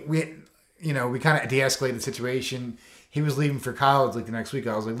 Luckily, we kind of de-escalated the situation. He was leaving for college like the next week.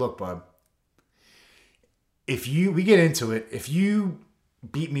 I was like, "Look, bud, we get into it, if you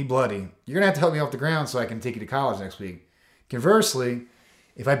beat me bloody, you're gonna have to help me off the ground so I can take you to college next week. Conversely,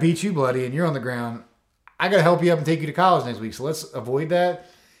 if I beat you bloody and you're on the ground, I gotta help you up and take you to college next week. So let's avoid that,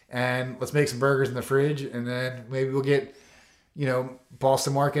 and let's make some burgers in the fridge, and then maybe we'll get,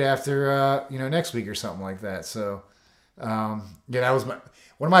 Boston Market after, next week or something like that." So, that was one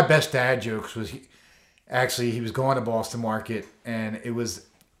of my best dad jokes was he was going to Boston Market, and I think it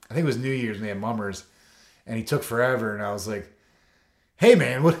was New Year's and they had mummers, and he took forever, and I was like, "Hey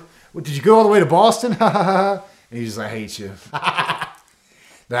man, what did you go all the way to Boston?" And he's just like, "I hate you."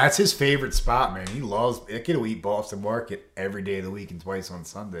 That's his favorite spot, man. He loves. That kid will eat Boston Market every day of the week and twice on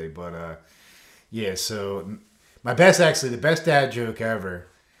Sunday. But yeah. So the best dad joke ever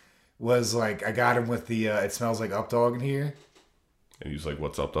was like I got him with the "It smells like up dog in here," And he's like,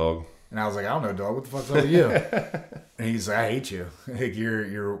 "What's up, dog?" and I was like, "I don't know, dog. What the fuck's up with you?" And he's like, "I hate you. Like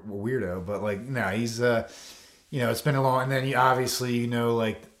you're a weirdo." But like, no, he's it's been a long. And then you obviously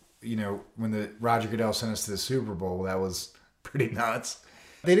when the Roger Goodell sent us to the Super Bowl, that was pretty nuts.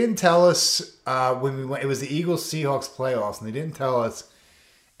 They didn't tell us when we went. It was the Eagles-Seahawks playoffs, and they didn't tell us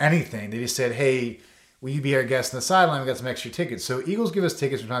anything. They just said, "Hey, will you be our guest on the sideline? We got some extra tickets." So Eagles give us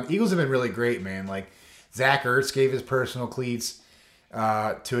tickets from time. Eagles have been really great, man. Like Zach Ertz gave his personal cleats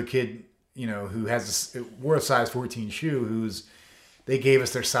to a kid, who wore a size 14 shoe. They gave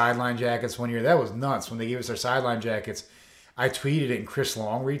us their sideline jackets one year. That was nuts when they gave us their sideline jackets. I tweeted it and Chris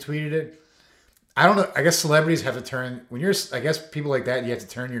Long retweeted it. I don't know. I guess celebrities have to turn I guess people like that, you have to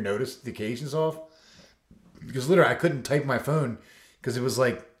turn your notifications off because literally I couldn't type my phone because it was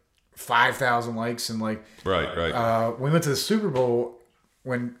like 5,000 likes and like right. When we went to the Super Bowl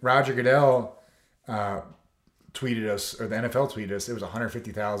when Roger Goodell tweeted us or the NFL tweeted us, it was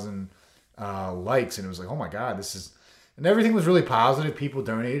 150,000 likes and it was like, oh my god, and everything was really positive. People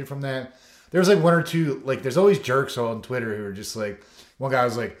donated from that. There was like one or two, like there's always jerks on Twitter who are just like, one guy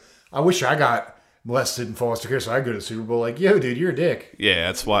was like, I wish I got molested in foster care so I go to the Super Bowl. Like, yo, dude, you're a dick. Yeah,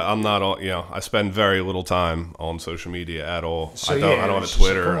 that's why I'm not on. I spend very little time on social media at all. So, I don't have a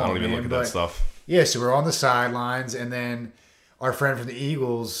Twitter. I don't even look at that stuff. Yeah, so we're on the sidelines, and then our friend from the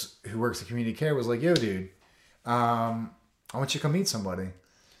Eagles who works at community care was like, yo, dude, I want you to come meet somebody.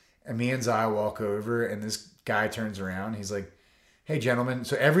 And me and Zai walk over, and this guy turns around. He's like, hey, gentlemen.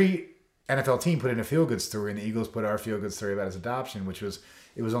 So every NFL team put in a feel-good story, and the Eagles put our feel-good story about his adoption,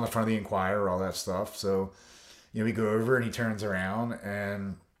 it was on the front of the Inquirer, all that stuff. So, we go over, and he turns around,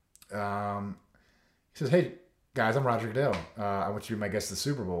 and he says, hey, guys, I'm Roger Goodell. I want you to be my guest at the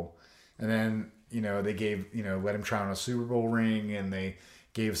Super Bowl. And then, they gave, let him try on a Super Bowl ring, and they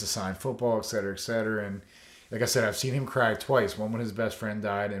gave us a signed football, et cetera, et cetera. And like I said, I've seen him cry twice. One when his best friend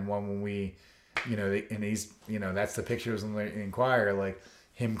died, and one when we, and he's, that's the pictures in the Inquirer, like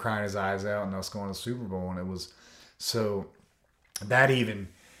him crying his eyes out and us going to the Super Bowl. And it was so that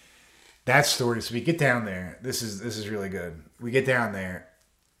story. So we get down there. This is really good. We get down there.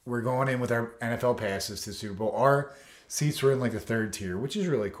 We're going in with our NFL passes to the Super Bowl. Our seats were in like the third tier, which is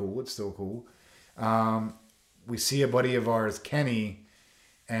really cool. It's still cool. We see a buddy of ours, Kenny,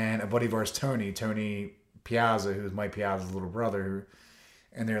 and a buddy of ours, Tony Piazza, who's Mike Piazza's little brother.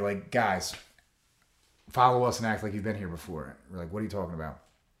 And they're like, guys, follow us and act like you've been here before. We're like, what are you talking about?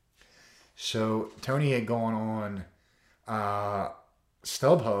 So Tony had gone on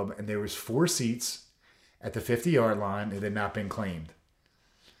StubHub, and there was 4 seats at the 50-yard line that had not been claimed.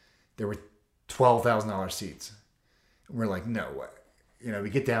 There were $12,000 seats. And we're like, no way.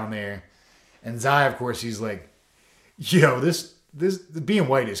 We get down there, and Zai, of course, he's like, yo, this being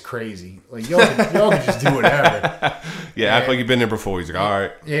white is crazy. Like, y'all can just do whatever. Yeah, act like you've been there before. He's like, all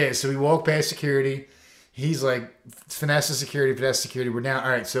right. Yeah, so we walk past security. He's like, finesse security. We're now, all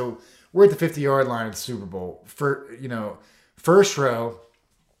right, so we're at the 50-yard line of the Super Bowl. First row,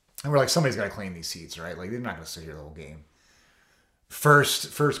 and we're like, somebody's got to claim these seats, right? Like, they're not going to sit here the whole game.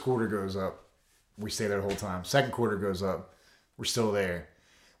 First quarter goes up. We stay there the whole time. Second quarter goes up. We're still there.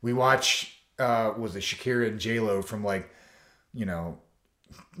 We watch, was it Shakira and J-Lo from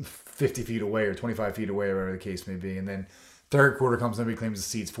 50 feet away or 25 feet away, whatever the case may be. And then third quarter comes, nobody claims the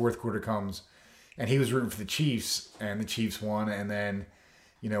seats. Fourth quarter comes, and he was rooting for the Chiefs, and the Chiefs won. And then,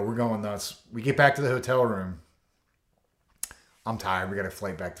 we're going nuts. We get back to the hotel room. I'm tired. We got a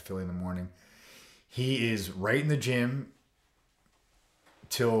flight back to Philly in the morning. He is right in the gym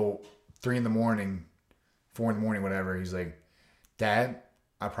till 3 in the morning, 4 in the morning, whatever. He's like, Dad,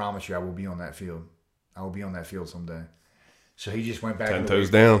 I promise you I will be on that field. I will be on that field someday. So he just went back. 10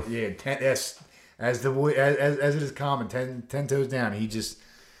 toes down. Yeah, as it is common, 10 toes down. He just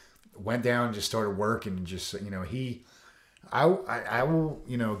went down and just started working. And just, I will,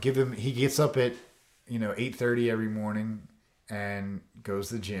 give him, he gets up at, 8:30 every morning and goes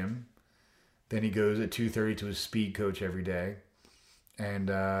to the gym. Then he goes at 2:30 to his speed coach every day.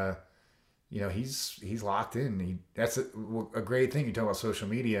 And, he's locked in. That's a great thing. You talk about social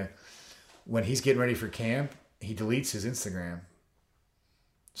media. When he's getting ready for camp, he deletes his Instagram.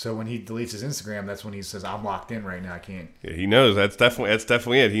 So when he deletes his Instagram, that's when he says, I'm locked in right now. I can't. Yeah, he knows. That's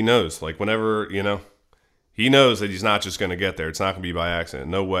definitely it. He knows. Like whenever, he knows that he's not just going to get there. It's not going to be by accident.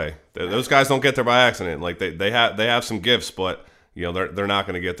 No way. Those guys don't get there by accident. Like they have some gifts, but they're not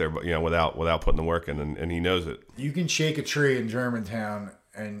going to get there, but without putting the work in, and he knows it. You can shake a tree in Germantown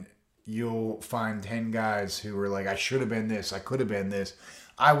and you'll find 10 guys who are like, I should have been this, I could have been this,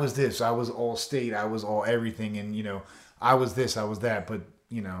 I was this, I was all state, I was all everything, and I was this, I was that. But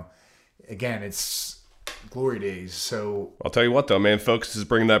again, it's glory days. So I'll tell you what, though, man, Focus is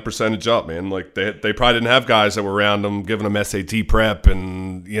bringing that percentage up, man. Like they probably didn't have guys that were around them giving them SAT prep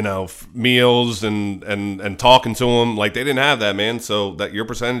and meals and talking to them. Like they didn't have that, man. So that your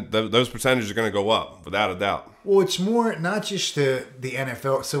percentage, those percentages are going to go up without a doubt. Well, it's more not just the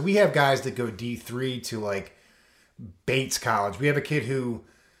NFL. So we have guys that go D3 to like Bates College. We have a kid who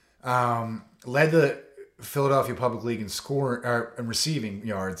led the Philadelphia Public League in receiving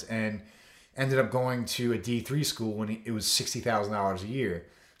yards and ended up going to a D3 school when it was $60,000 a year.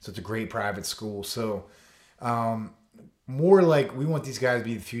 So it's a great private school. So more like we want these guys to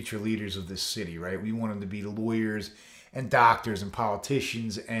be the future leaders of this city, right? We want them to be lawyers and doctors and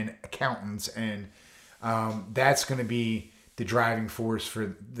politicians and accountants, and that's going to be the driving force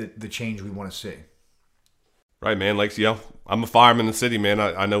for the change we want to see. Right, man. Like, I'm a fireman in the city, man.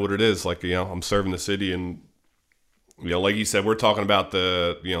 I know what it is. Like, I'm serving the city, and like you said, we're talking about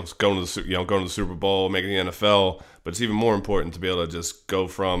the going to the Super Bowl, making the NFL, but it's even more important to be able to just go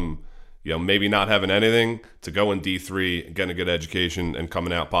from maybe not having anything to going D3, getting a good education, and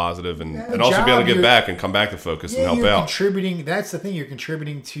coming out positive, and also be able to get back and come back to Focus and help out. Contributing. That's the thing. You're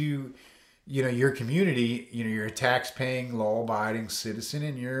contributing to your community. You're a tax-paying, law-abiding citizen,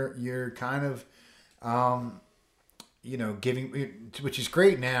 and you're kind of giving, which is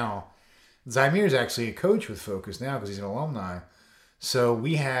great now. Zyamir is actually a coach with Focus now because he's an alumni. So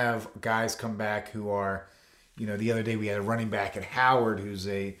we have guys come back who are, the other day we had a running back at Howard who's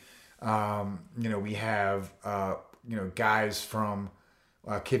we have, guys from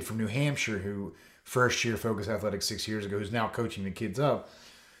a kid from New Hampshire who first year Focus Athletics 6 years ago who's now coaching the kids up.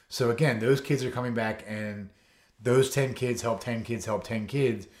 So again, those kids are coming back, and those 10 kids help 10 kids help 10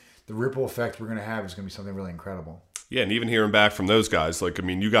 kids. The ripple effect we're going to have is going to be something really incredible. Yeah, and even hearing back from those guys,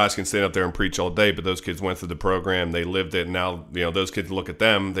 you guys can stand up there and preach all day, but those kids went through the program, they lived it, and now, those kids look at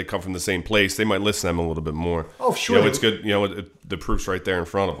them, they come from the same place, they might listen to them a little bit more. Oh, sure. It's good, the proof's right there in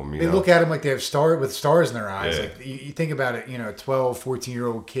front of them. They look at them like they have stars in their eyes. Yeah. Like, you think about it, a 12,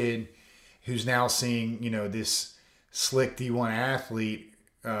 14-year-old kid who's now seeing, this slick D1 athlete,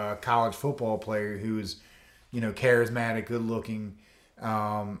 college football player who's, charismatic, good-looking,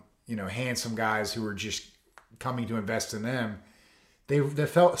 handsome guys who are just coming to invest in them. They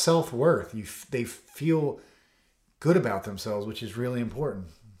felt self-worth. They feel good about themselves, which is really important.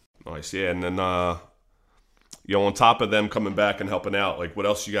 Nice, yeah. And then on top of them coming back and helping out, like what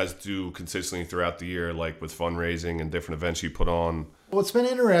else you guys do consistently throughout the year, like with fundraising and different events you put on? Well, it's been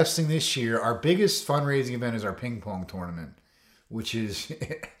interesting this year. Our biggest fundraising event is our ping pong tournament, which is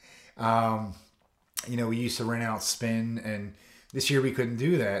we used to rent out Spin, and this year we couldn't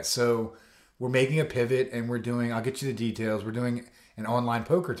do that. So we're making a pivot, and I'll get you the details. We're doing an online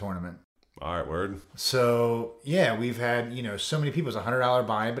poker tournament. All right, word. So, yeah, we've had, so many people. It's a $100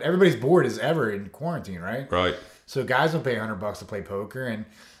 buy-in, but everybody's bored as ever in quarantine, right? Right. So guys will pay $100 to play poker, and,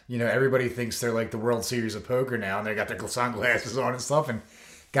 everybody thinks they're like the World Series of Poker now, and they got their sunglasses on and stuff. And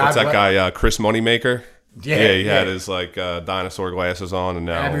what's that guy, Chris Moneymaker? Yeah, he had his, dinosaur glasses on, and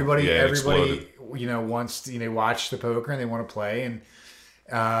now everybody exploded. Wants to, they watch the poker, and they want to play, and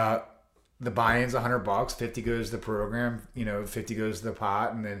the buy-in's $100, 50 goes to the program, 50 goes to the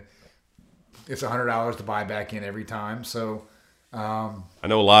pot, and then it's $100 to buy back in every time. So I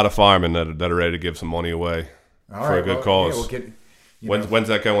know a lot of firemen that are ready to give some money away for a good cause. Yeah, when's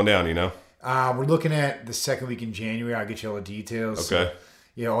that going down, we're looking at the second week in January. I'll get you all the details. Okay. So,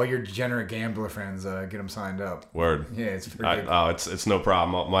 all your degenerate gambler friends, get them signed up. Word. Yeah, it's pretty good. It's no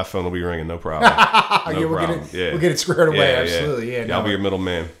problem. My phone will be ringing, no problem. We'll get it squared away. Absolutely. Yeah, I'll be your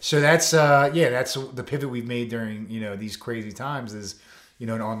middleman. So that's that's the pivot we've made during these crazy times is an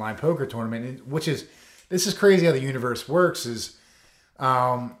online poker tournament, this is crazy how the universe works. Is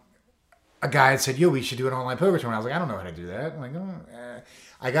a guy had said, we should do an online poker tournament. I was like, I don't know how to do that. I'm like,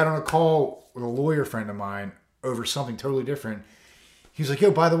 I got on a call with a lawyer friend of mine over something totally different. He was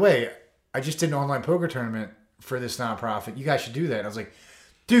like, by the way, I just did an online poker tournament for this nonprofit. You guys should do that. And I was like,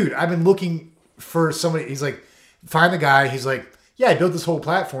 dude, I've been looking for somebody. He's like, find the guy. He's like, yeah, I built this whole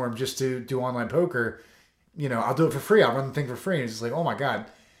platform just to do online poker. I'll do it for free. I'll run the thing for free. And it's just like, oh my God,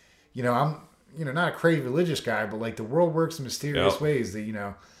 I'm, not a crazy religious guy, but like the world works in mysterious ways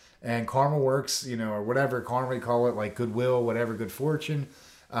that, and karma works, or whatever karma you call it, like goodwill, whatever, good fortune,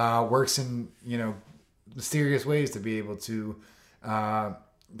 works in, mysterious ways to be able to, kind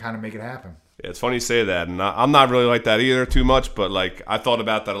of make it happen. Yeah, it's funny you say that, and I'm not really like that either too much, but like I thought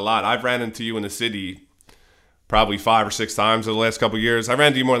about that a lot. I've ran into you in the city probably 5 or 6 times in the last couple of years. I ran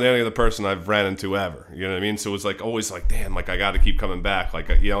into you more than any other person I've ran into ever. You know what I mean? So it was like always like, damn, like I got to keep coming back. Like,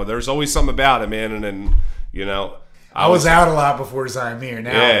 you know, there's always something about it, man. And then, you know, I was out a lot before Zymir.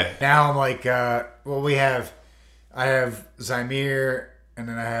 Now I'm like, I have Zymir, and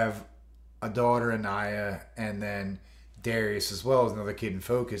then I have a daughter, Anaya, and then Darius as well as another kid in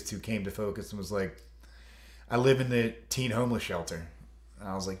Focus who came to Focus and was like, I live in the teen homeless shelter. And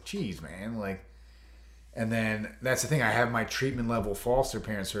I was like, geez, man, like. And then that's the thing. I have my treatment level foster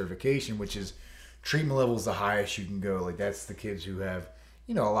parent certification, which is treatment level is the highest you can go. Like that's the kids who have,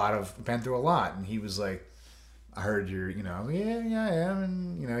 you know, been through a lot. And he was like, I heard you're, you know, yeah, I am.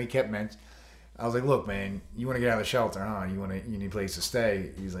 And, you know, he kept mentioning. I was like, look, man, you want to get out of the shelter, huh? You need a place to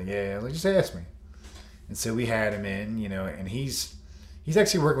stay. He's like, yeah. I was like, just ask me. And so we had him in, you know, and he's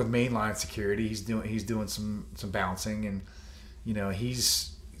actually working with mainline security. He's doing some bouncing, and, you know,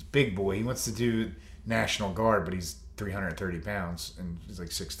 he's big boy. He wants to do National Guard, but he's 330 pounds and he's like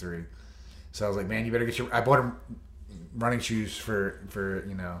 6'3". So I was like, man, you better get I bought him running shoes for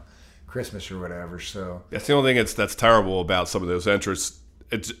you know, Christmas or whatever. So that's the only thing that's terrible about some of those entrance.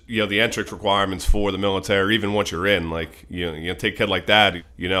 It's, you know, the entrance requirements for the military, even once you're in, like, you know, take a kid like that,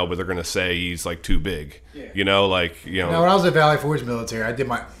 you know, but they're going to say he's like too big, you know, like, you know. Now, when I was at Valley Forge military, I did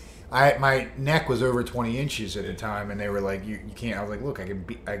my neck was over 20 inches at the time, and they were like, you can't. I was like, look, I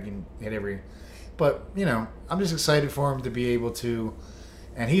can hit every. But, you know, I'm just excited for him to be able to,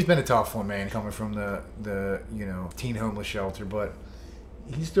 and he's been a tough one, man, coming from the you know, teen homeless shelter, but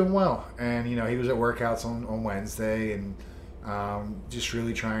he's doing well. And, you know, he was at workouts on Wednesday, and just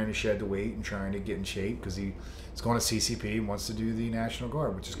really trying to shed the weight and trying to get in shape because he's going to CCP and wants to do the National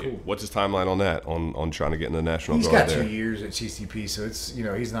Guard, which is cool. What's his timeline on that, on trying to get in the National Guard? He's got 2 years at CCP, so it's, you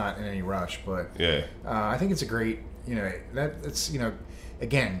know, he's not in any rush, but yeah, I think it's a great, you know, that's, you know,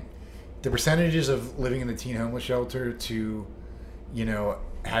 again, the percentages of living in the teen homeless shelter to, you know,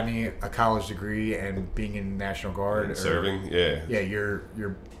 having a college degree and being in National Guard and serving,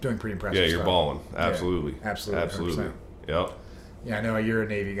 you're doing pretty impressive. Yeah, you're stuff. balling. Absolutely, yeah, absolutely. 100%. Yep. Yeah, I know you're a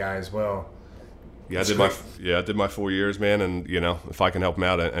Navy guy as well. Yeah, I did my 4 years, man, and, you know, if I can help him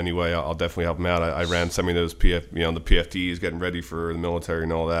out anyway, I'll definitely help him out. I ran some of those the PFDs, getting ready for the military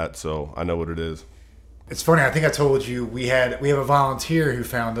and all that, so I know what it is. It's funny. I think I told you we have a volunteer who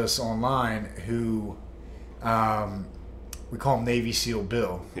found us online who, we call him Navy SEAL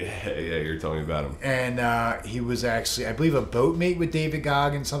Bill. Yeah, you're telling me about him. And he was actually, I believe, a boatmate with David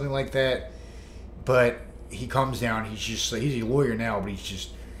Goggins, something like that. But he comes down. He's a lawyer now, but he's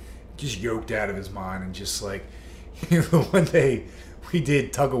just yoked out of his mind, and just like, you know, one day we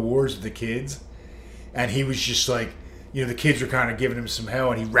did tug of wars with the kids, and he was just like, you know, the kids were kind of giving him some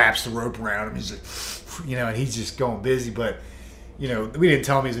hell, and he wraps the rope around him. He's like, you know, and he's just going busy. But, you know, we didn't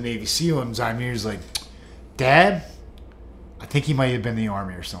tell him he's a Navy SEAL, and Zymir's like, Dad, I think he might have been in the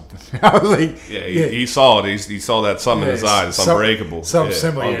Army or something. I was like, he saw it. He saw that something in his eyes. It's unbreakable. Something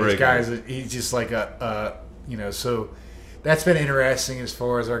similar. Yeah, this guy's, he's just like you know, so that's been interesting as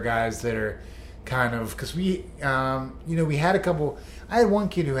far as our guys that are kind of, because we, you know, we had a couple. I had one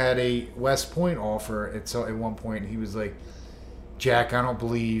kid who had a West Point offer at one point, and he was like, Jack, I don't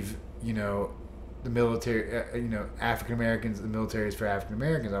believe, you know, the military, you know, African Americans, the military is for African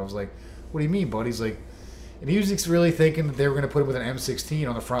Americans. I was like, what do you mean, bud? He's like, and he was really thinking that they were going to put him with an M16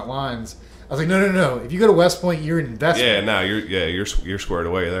 on the front lines. I was like, no. If you go to West Point, you're an investment. Yeah, no, you're squared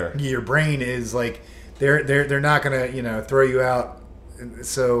away there. Your brain is like, they're not going to, you know, throw you out.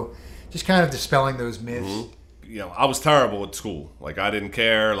 So just kind of dispelling those myths. Mm-hmm. You know, I was terrible at school. Like, I didn't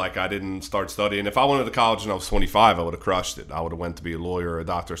care. Like, I didn't start studying. If I went to college when I was 25, I would have crushed it. I would have went to be a lawyer or a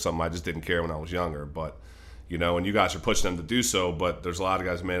doctor or something. I just didn't care when I was younger. But, you know, and you guys are pushing them to do so. But there's a lot of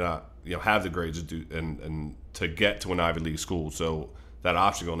guys who may not, you know, have the grades to do and to get to an Ivy League school. So that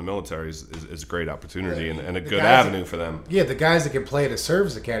option going to the military is a great opportunity and a good avenue for them. Yeah, the guys that can play at a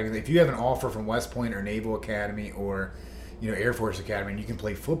service academy. If you have an offer from West Point or Naval Academy or, you know, Air Force Academy, and you can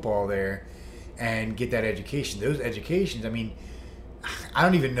play football there and get that education. Those educations, I mean, I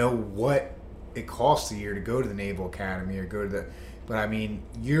don't even know what it costs a year to go to the Naval Academy or go to the, but I mean,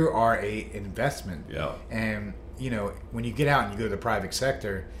 you are a investment. Yeah. And, you know, when you get out and you go to the private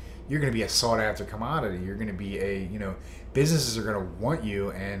sector, you're going to be a sought after commodity. You're going to be you know, businesses are going to want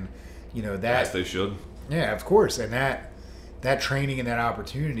you, and, you know, that. Yes, they should. Yeah, of course. And that training and that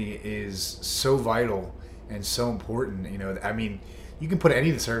opportunity is so vital and so important. You know, I mean, you can put any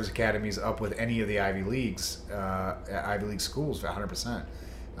of the service academies up with any of the Ivy Leagues, Ivy League schools, 100%.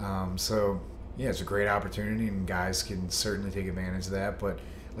 So, yeah, it's a great opportunity, and guys can certainly take advantage of that. But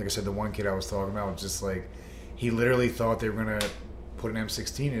like I said, the one kid I was talking about was just like, he literally thought they were going to put an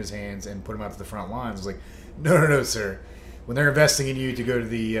M16 in his hands and put him out to the front lines. I was like, No, sir. When they're investing in you to go to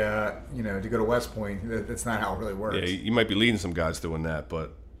the, to go to West Point, that's not how it really works. Yeah, you might be leading some guys doing that,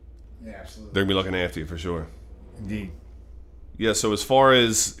 but Yeah, absolutely. they're gonna be looking after you for sure. Indeed. Yeah, so as far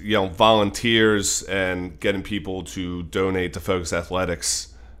as volunteers and getting people to donate to Focus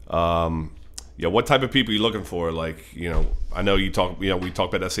Athletics, what type of people are you looking for? Like, I know we talked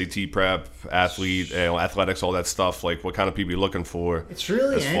about SAT prep, athlete, athletics, all that stuff. Like, what kind of people are you looking for? It's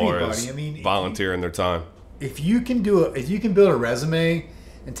really as far anybody. as I mean, volunteering their time. If you can build a resume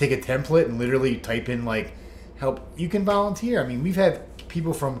and take a template and literally type in like help, you can volunteer. I mean, we've had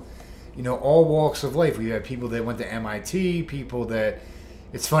people from all walks of life. We've had people that went to MIT, people that,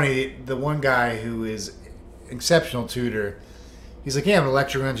 it's funny, the one guy who is exceptional tutor, he's like, yeah, I'm an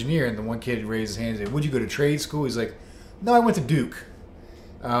electrical engineer. And the one kid raised his hand and said, would you go to trade school? He's like, no, I went to Duke.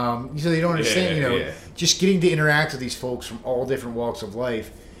 So you don't understand, just getting to interact with these folks from all different walks of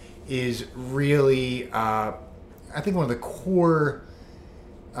life is really, I think, one of the core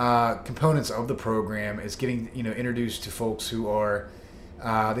components of the program is getting introduced to folks who are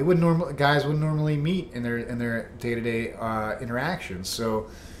guys wouldn't normally meet in their day-to-day interactions. So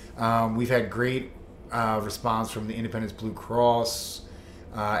we've had great response from the Independence Blue Cross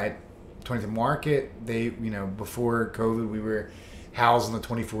at 20th Market. They before COVID we were housed on the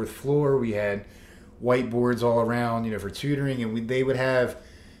 24th floor. We had whiteboards all around for tutoring, and they would have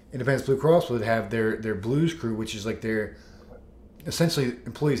Independence Blue Cross would have their blues crew, which is like their essentially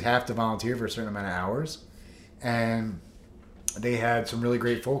employees have to volunteer for a certain amount of hours, and they had some really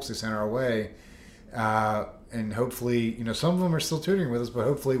great folks they sent our way, and hopefully some of them are still tutoring with us, but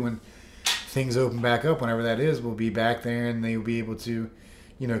hopefully when things open back up, whenever that is, we'll be back there and they will be able to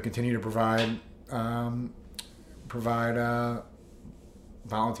continue to provide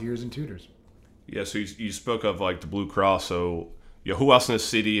volunteers and tutors. Yeah, so you spoke of like the Blue Cross. So who else in the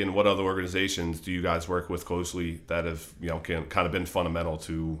city and what other organizations do you guys work with closely that have kind of been fundamental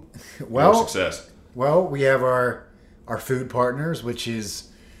to your success? Well, we have our food partners, which is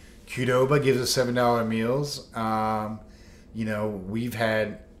Qdoba gives us $7 meals. We've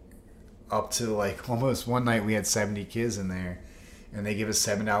had up to like almost one night we had 70 kids in there, and they give us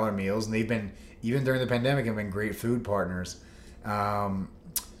 $7 meals, and they've been, even during the pandemic, have been great food partners.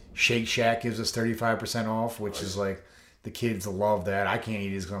 Shake Shack gives us 35% off, which is like, the kids love that. I can't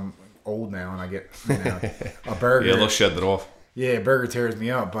eat it because I'm old now and I get a burger. Yeah, they'll shed that off. Yeah, burger tears me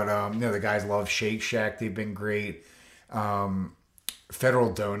up, but the guys love Shake Shack. They've been great.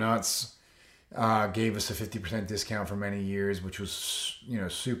 Federal Donuts gave us a 50% discount for many years, which was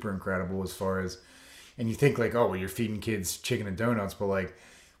super incredible as far as, and you think like, oh, well, you're feeding kids chicken and donuts, but like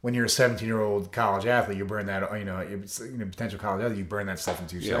when you're a 17-year-old college athlete, you burn that, potential college athlete, you burn that stuff in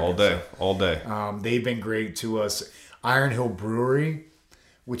 2 seconds. Yeah, all day. They've been great to us. Iron Hill Brewery,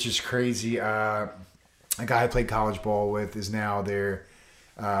 which is crazy. A guy I played college ball with is now their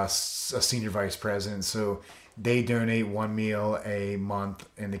a senior vice president. So they donate one meal a month,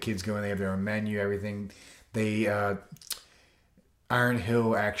 and the kids go in. They have their own menu, everything. They Iron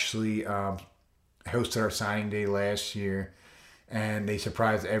Hill actually hosted our signing day last year, and they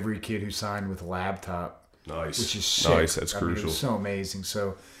surprised every kid who signed with a laptop. Nice, which is sick. Nice. That's crucial. It was so amazing.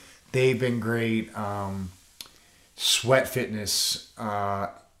 So they've been great. Sweat Fitness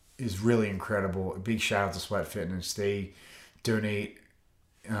is really incredible. A big shout out to Sweat Fitness. They donate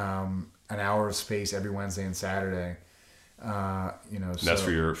an hour of space every Wednesday and Saturday. And that's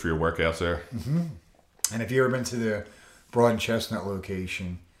for your workouts there. Mm-hmm. And if you ever been to the Broad and Chestnut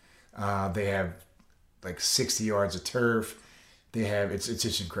location, they have like 60 yards of turf. They have it's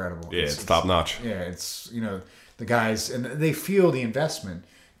just incredible. Yeah, it's top notch. Yeah, it's the guys, and they feel the investment.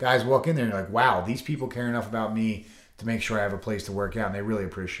 Guys walk in there and you're like, wow, these people care enough about me to make sure I have a place to work out, and they really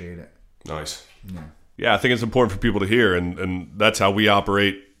appreciate it. Nice. Yeah, I think it's important for people to hear, and that's how we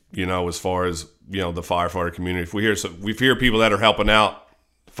operate, as far as, the firefighter community. If we hear people that are helping out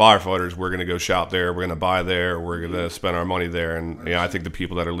firefighters, we're going to go shop there, we're going to buy there, we're going to spend our money there, and I think the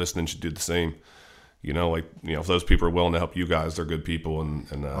people that are listening should do the same. If those people are willing to help you guys, they're good people, and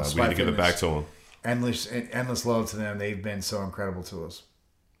we need to give it back to them. Endless love to them. They've been so incredible to us.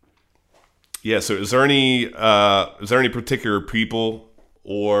 Yeah. So, is there any particular people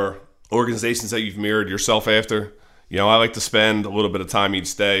or organizations that you've mirrored yourself after? I like to spend a little bit of time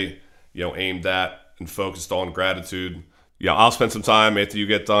each day, aimed at and focused on gratitude. I'll spend some time after you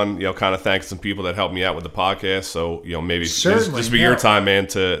get done, kind of thank some people that helped me out with the podcast. So, maybe this be your time, man,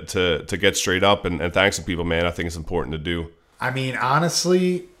 to get straight up and thank some people, man. I think it's important to do. I mean,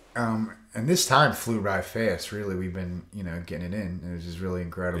 honestly, and this time flew by fast. Really, we've been, getting it in. It was just really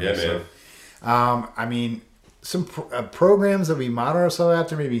incredible. Yeah, man. I mean, some programs that we model ourselves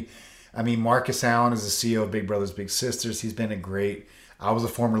after, maybe I mean, Marcus Allen is the CEO of Big Brothers Big Sisters. He's been a great. I was a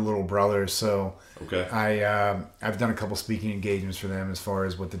former little brother, so Okay. I've done a couple speaking engagements for them as far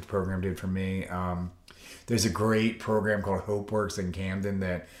as what the program did for me. There's a great program called HopeWorks in Camden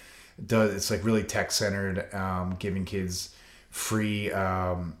that does. It's like really tech centered, giving kids free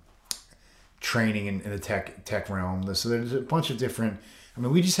training in the tech realm. So there's a bunch of different. I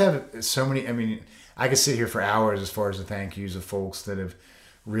mean, we just have so many. I mean, I could sit here for hours as far as the thank yous of folks that have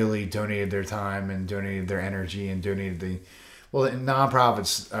really donated their time and donated their energy and donated in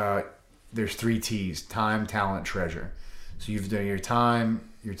nonprofits. There's 3 T's: time, talent, treasure. So you've done your time,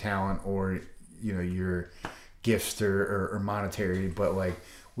 your talent, or your gifts or monetary. But like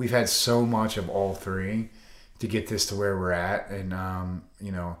we've had so much of all 3 to get this to where we're at, and I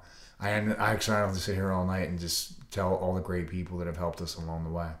actually don't have to sit here all night and just tell all the great people that have helped us along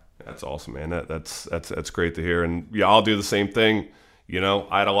the way. That's awesome, man. That's great to hear. And yeah, I'll do the same thing.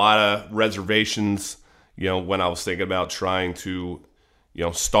 I had a lot of reservations, when I was thinking about trying to,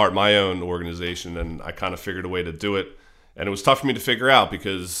 start my own organization, and I kind of figured a way to do it. And it was tough for me to figure out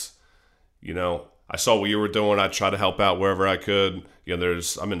because, I saw what you were doing. I tried to help out wherever I could.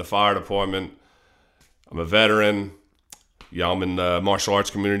 I'm in the fire department. I'm a veteran. I'm in the martial arts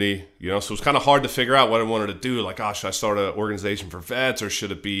community, so it was kind of hard to figure out what I wanted to do. Like, should I start an organization for vets, or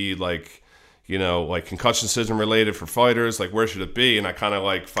should it be like, like concussion syndrome related for fighters? Like, where should it be? And I kind of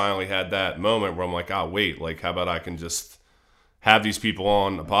like finally had that moment where I'm like, wait, like, how about I can just have these people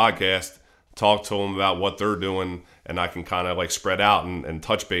on a podcast, talk to them about what they're doing, and I can kind of like spread out and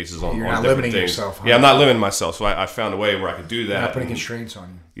touch bases on, You're on not different limiting things. yourself. Huh? Yeah, I'm not limiting myself. So I found a way where I could do that. You're not putting constraints on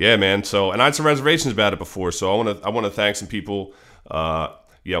you. Yeah, man. So, and I had some reservations about it before. So I want to thank some people.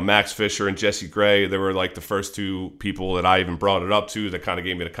 Max Fisher and Jesse Gray. They were like the first 2 people that I even brought it up to that kind of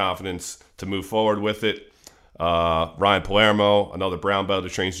gave me the confidence to move forward with it. Ryan Palermo, another brown belt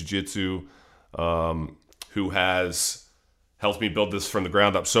that trains jiu-jitsu, who has helped me build this from the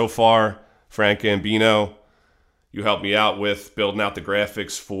ground up so far. Frank Gambino, you helped me out with building out the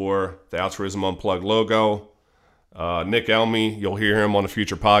graphics for the Altruism Unplugged logo. Nick Elmy, you'll hear him on a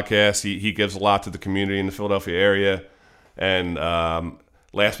future podcast. He gives a lot to the community in the Philadelphia area. And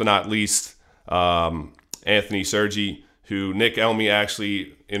last but not least, Anthony Sergi, who Nick Elmy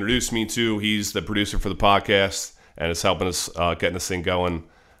actually introduced me to. He's the producer for the podcast and is helping us getting this thing going.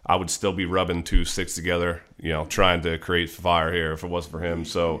 I would still be rubbing 2 sticks together, trying to create fire here if it wasn't for him.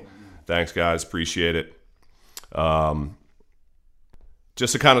 So thanks, guys. Appreciate it.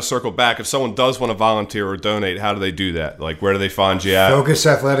 Just to kind of circle back, if someone does want to volunteer or donate, how do they do that? Like, where do they find you at?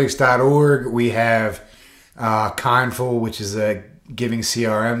 FocusAthletics.org. We have Kindful, which is a giving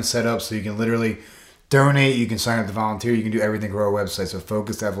CRM set up, so you can literally donate, you can sign up to volunteer, you can do everything through our website. So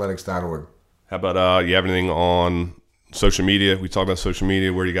FocusAthletics.org. How about you have anything on social media? We talked about social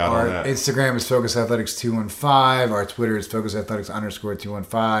media. Where do you got our on that? Instagram is FocusAthletics215. Our Twitter is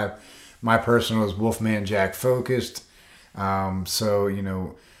FocusAthletics_215. My personal is Wolfman Jack Focused. But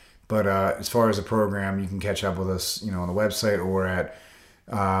as far as the program, you can catch up with us, on the website or at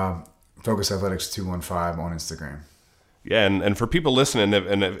FocusAthletics215 on Instagram. Yeah, and for people listening,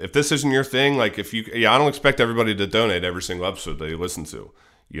 if this isn't your thing, like I don't expect everybody to donate every single episode that you listen to,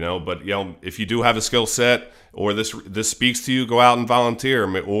 but if you do have a skill set or this speaks to you, go out and volunteer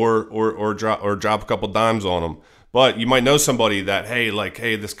or drop a couple dimes on them. But you might know somebody that, hey,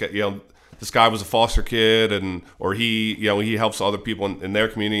 this guy, this guy was a foster kid, or he helps other people in their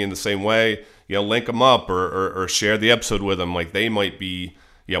community in the same way. Link them up or share the episode with them. Like, they might be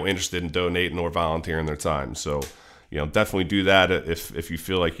interested in donating or volunteering their time. So definitely do that if you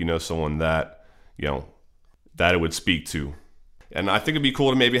feel like someone that that it would speak to. And I think it'd be cool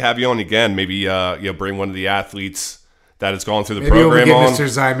to maybe have you on again. Maybe bring one of the athletes that has gone through the program we'll on. Mr.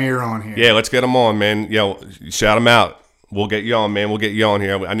 Zymir on here. Yeah, let's get him on, man. Shout him out. We'll get you on, man. We'll get you on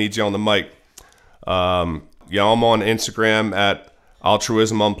here. I need you on the mic. I'm on Instagram at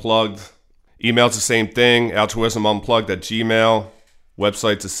Altruism Unplugged. Email's the same thing, altruismunplugged@gmail.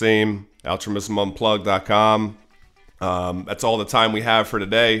 Website's the same, altruismunplugged.com. That's all the time we have for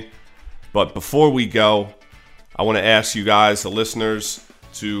today. But before we go, I want to ask you guys, the listeners,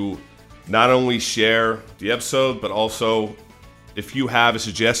 to not only share the episode, but also if you have a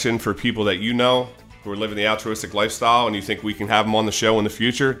suggestion for people that who are living the altruistic lifestyle and you think we can have them on the show in the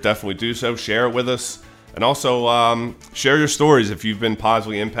future, definitely do so. Share it with us. And also share your stories if you've been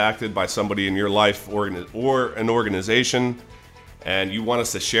positively impacted by somebody in your life or an organization and you want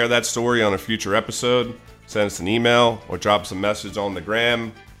us to share that story on a future episode. Send us an email or drop us a message on the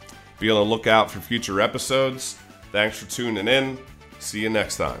gram. Be on the lookout for future episodes. Thanks for tuning in. See you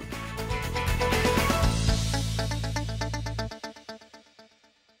next time.